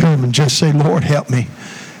 Why not come and just say, Lord, help me.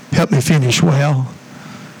 Help me finish well.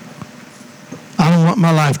 I don't want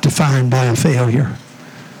my life defined by a failure.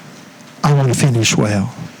 I want to finish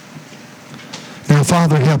well. Now,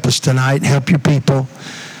 Father, help us tonight. Help your people.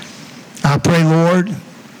 I pray, Lord,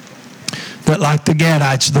 that like the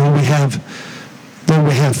Gadites, though we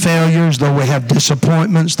have failures, though we have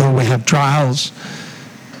disappointments, though we have trials,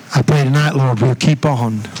 I pray tonight, Lord, we'll keep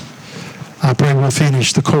on. I pray we'll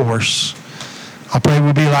finish the course. I pray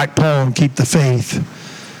we'll be like Paul and keep the faith.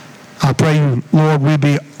 I pray, Lord, we'll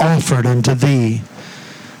be offered unto thee.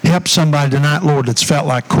 Help somebody tonight, Lord, that's felt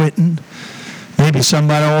like quitting. Maybe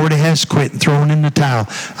somebody already has quit and thrown in the towel.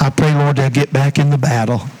 I pray, Lord, they'll get back in the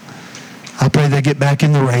battle. I pray they'll get back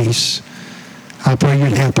in the race. I pray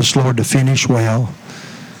you'd help us, Lord, to finish well.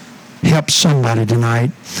 Help somebody tonight.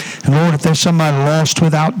 And Lord, if there's somebody lost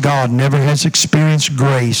without God, never has experienced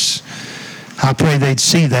grace, I pray they'd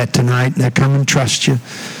see that tonight and they'd come and trust you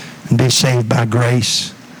and be saved by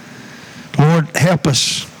grace. Lord, help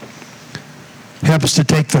us. Help us to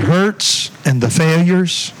take the hurts and the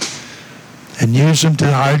failures and use them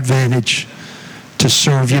to our advantage to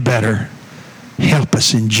serve you better. Help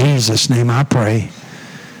us in Jesus' name, I pray.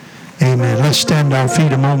 Amen. Let's stand to our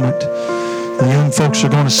feet a moment. The young folks are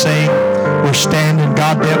going to sing. We're standing.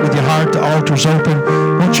 God be up with your heart. The altar's open.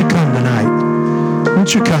 Won't you come tonight?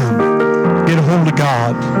 Won't you come? Get a hold of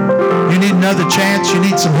God. You need another chance. You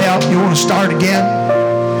need some help. You want to start again?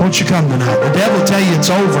 Won't you come tonight? The devil will tell you it's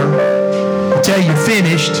over. He'll tell you you're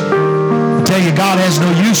finished. He'll tell you God has no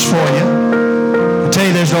use for you. He'll tell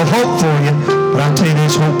you there's no hope for you. But I'll tell you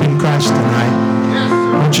there's hope in Christ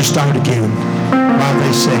tonight. Won't you start again while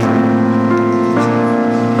they sing?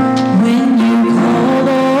 When you turn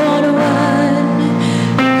away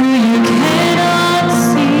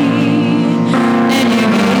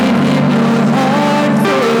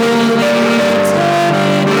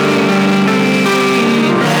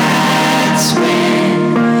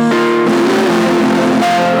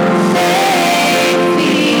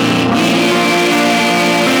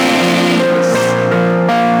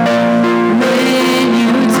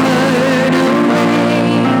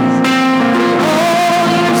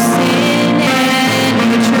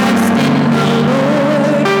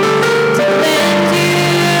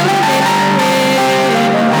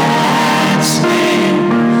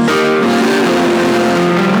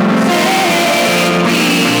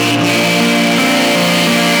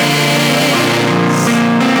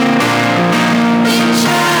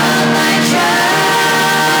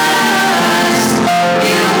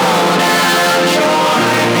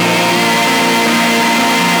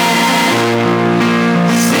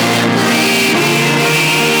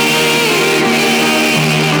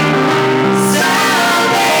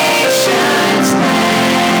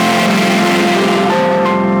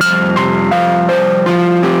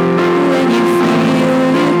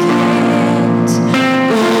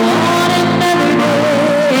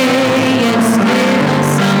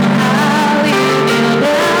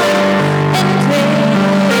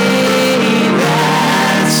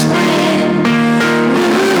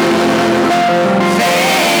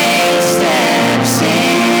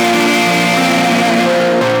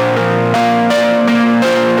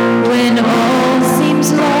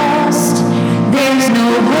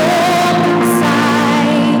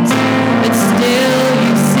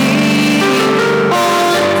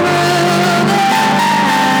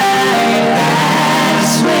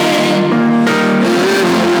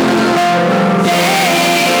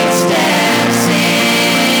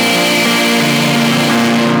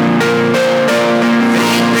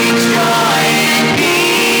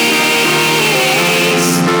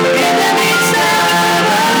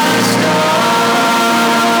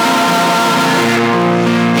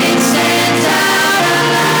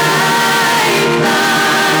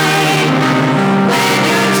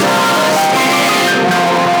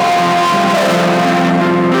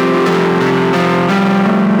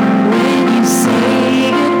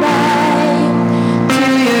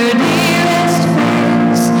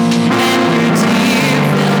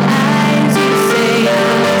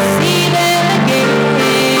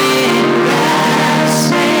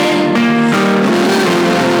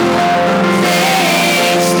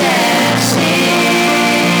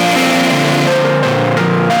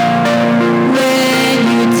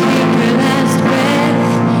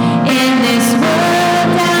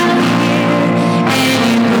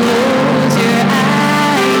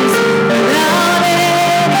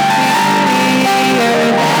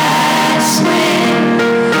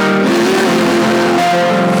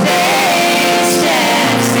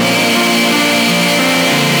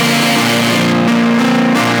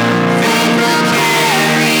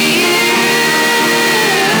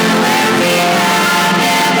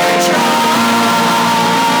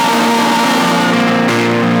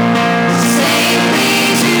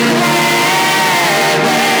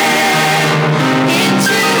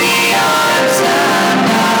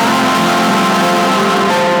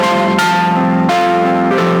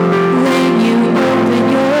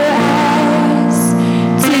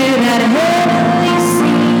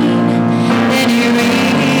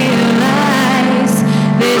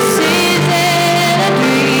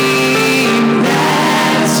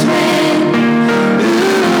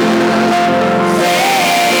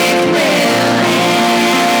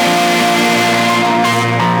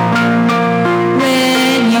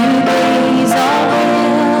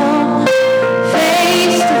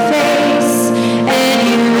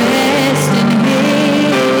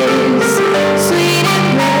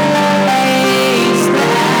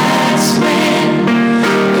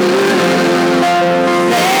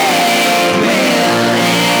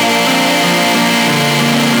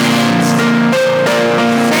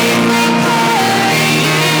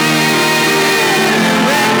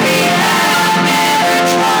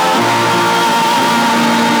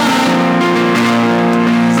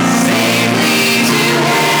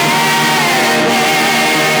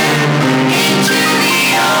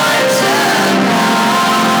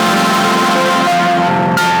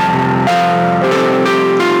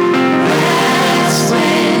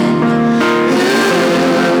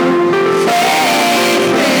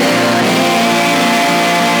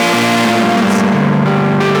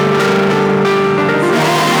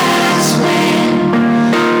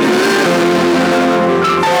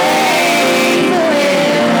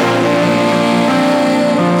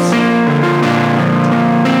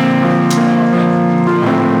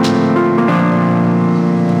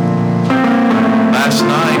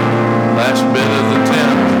last bit of the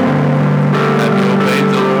tenth? Have you obeyed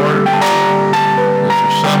the Lord? Is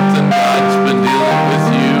there something God's been dealing with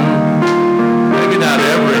you? Maybe not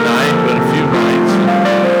every night, but a few nights.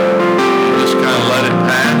 And you just kind of let it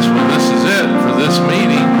pass. Well, this is it for this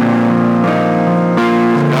meeting.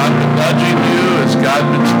 Has God been nudging you? Has God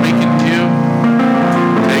been speaking to you?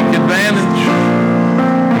 Take advantage.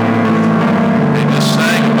 They just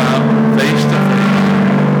sang about face to face.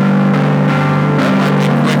 That might be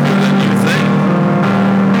quicker than you think.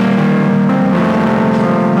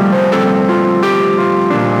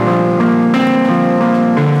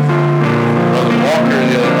 Brother Walker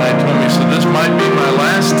the other night told me, he said, this might be my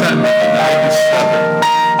last time at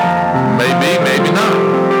 97. Maybe, maybe not.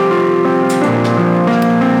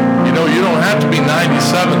 You know, you don't have to be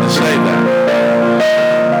 97 to say that.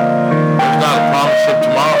 There's not a promise of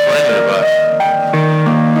tomorrow for any of us.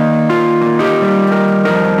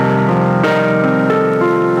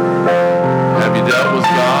 Have you dealt with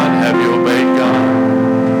God? Have you obeyed God?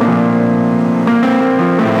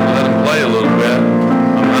 Let him play a little bit.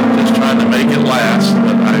 I'm not just trying to make it last,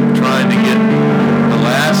 but I'm trying to get the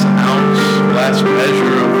last ounce, last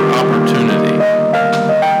measure of opportunity.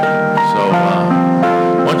 So,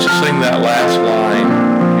 why don't you sing that last line,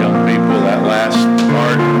 young people, that last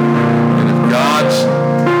part. And if God's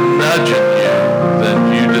nudging you, then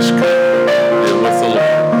you just deal with the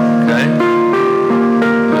Lord, okay?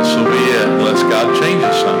 This will be it, unless God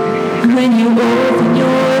changes something. When you open your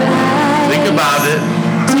eyes, Think about it.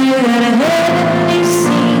 to that heavenly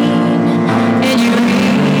scene, and you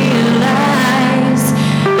realize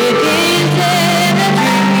it isn't a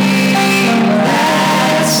dream.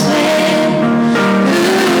 That's when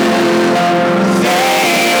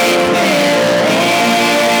faith will end.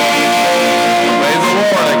 Obey the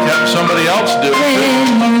Lord. I kept somebody else do it.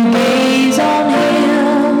 When you gaze on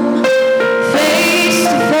Him face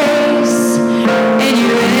to face, and you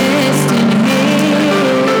rest in His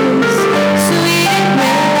sweet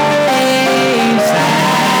embrace,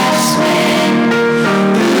 that's when faith will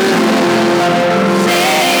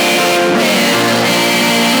end.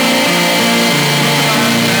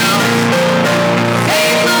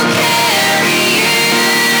 Faith will carry you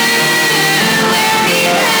where He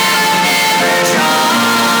has never trod,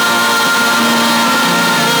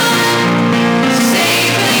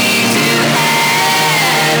 safely to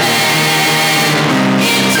heaven,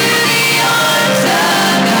 into the arms of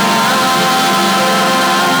God.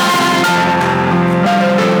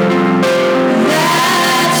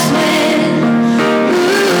 That's when faith will end. That's when faith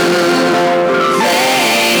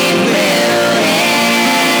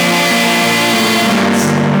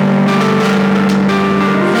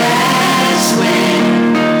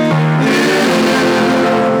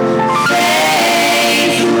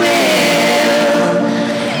will end.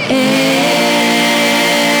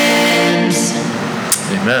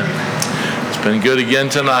 Amen. It's been good again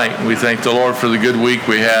tonight. We thank the Lord for the good week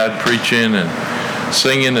we had, preaching and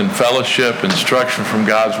singing and fellowship, instruction from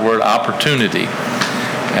God's Word, opportunity.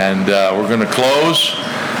 And we're going to close.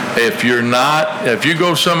 If you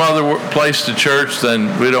go some other place to church,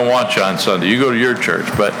 then we don't want you on Sunday. You go to your church.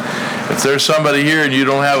 But if there's somebody here and you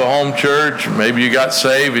don't have a home church, or maybe you got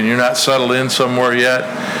saved and you're not settled in somewhere yet,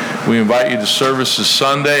 we invite you to services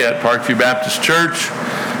Sunday at Parkview Baptist Church.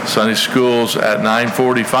 Sunday school's at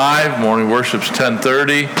 9:45. Morning worship's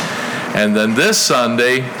 10:30. And then this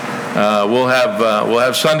Sunday, we'll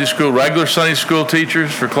have Sunday school, regular Sunday school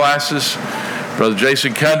teachers for classes. Brother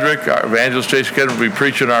Jason Kendrick, our evangelist Jason Kendrick, will be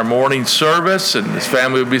preaching our morning service, and his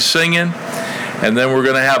family will be singing. And then we're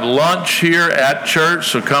going to have lunch here at church,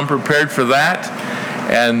 so come prepared for that.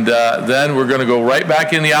 And then we're going to go right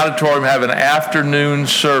back in the auditorium, have an afternoon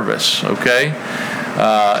service, okay?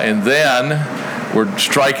 And then we're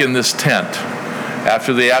striking this tent.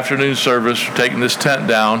 After the afternoon service, we're taking this tent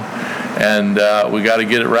down, and we got to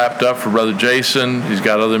get it wrapped up for Brother Jason. He's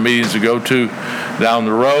got other meetings to go to down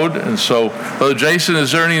the road. And so, Brother Jason,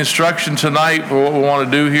 is there any instruction tonight for what we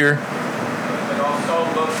want to do here?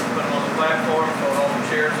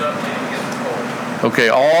 Okay,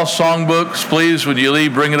 all songbooks, please, when you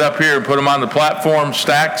leave, bring it up here and put them on the platform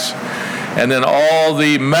stacks. And then all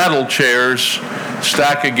the metal chairs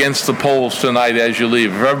stack against the poles tonight as you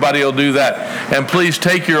leave. If everybody will do that. And please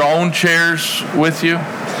take your own chairs with you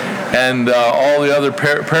and all the other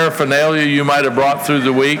paraphernalia you might have brought through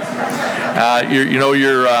the week.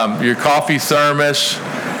 Your coffee thermos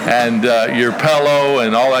and your pillow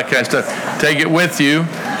and all that kind of stuff. Take it with you.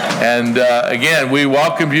 And again, we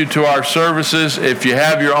welcome you to our services. If you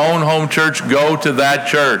have your own home church, go to that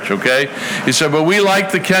church, okay? He said, but we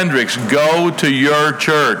like the Kendricks. Go to your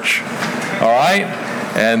church, all right?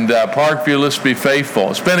 And Parkview, let's be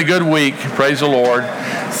faithful. It's been a good week. Praise the Lord.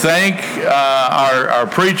 Thank our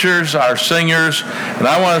preachers, our singers, and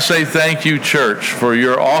I want to say thank you, church, for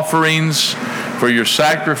your offerings, for your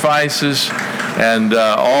sacrifices, and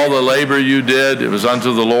all the labor you did. It was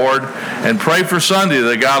unto the Lord. And pray for Sunday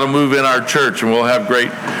that God will move in our church and we'll have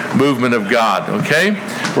great movement of God. Okay?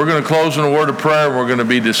 We're going to close in a word of prayer and we're going to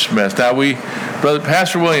be dismissed. Now Brother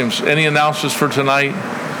Pastor Williams, any announcements for tonight?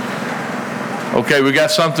 Okay, we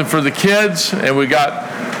got something for the kids, and we got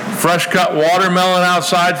fresh cut watermelon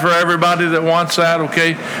outside for everybody that wants that,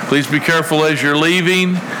 okay? Please be careful as you're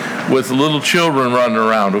leaving with little children running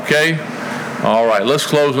around, okay? All right, let's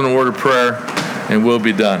close in a word of prayer, and we'll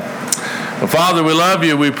be done. Well, Father, we love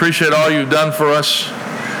you. We appreciate all you've done for us.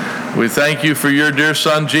 We thank you for your dear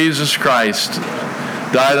Son, Jesus Christ,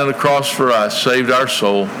 died on the cross for us, saved our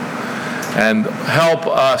soul. And help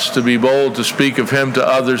us to be bold to speak of him to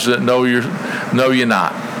others that know you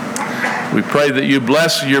not. We pray that you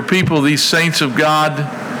bless your people, these saints of God.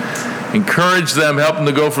 Encourage them, help them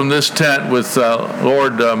to go from this tent with,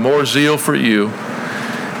 Lord, more zeal for you.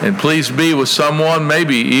 And please be with someone,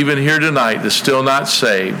 maybe even here tonight, that's still not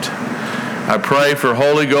saved. I pray for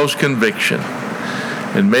Holy Ghost conviction.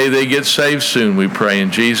 And may they get saved soon, we pray in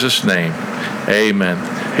Jesus' name. Amen.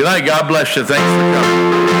 Good night. God bless you. Thanks for coming.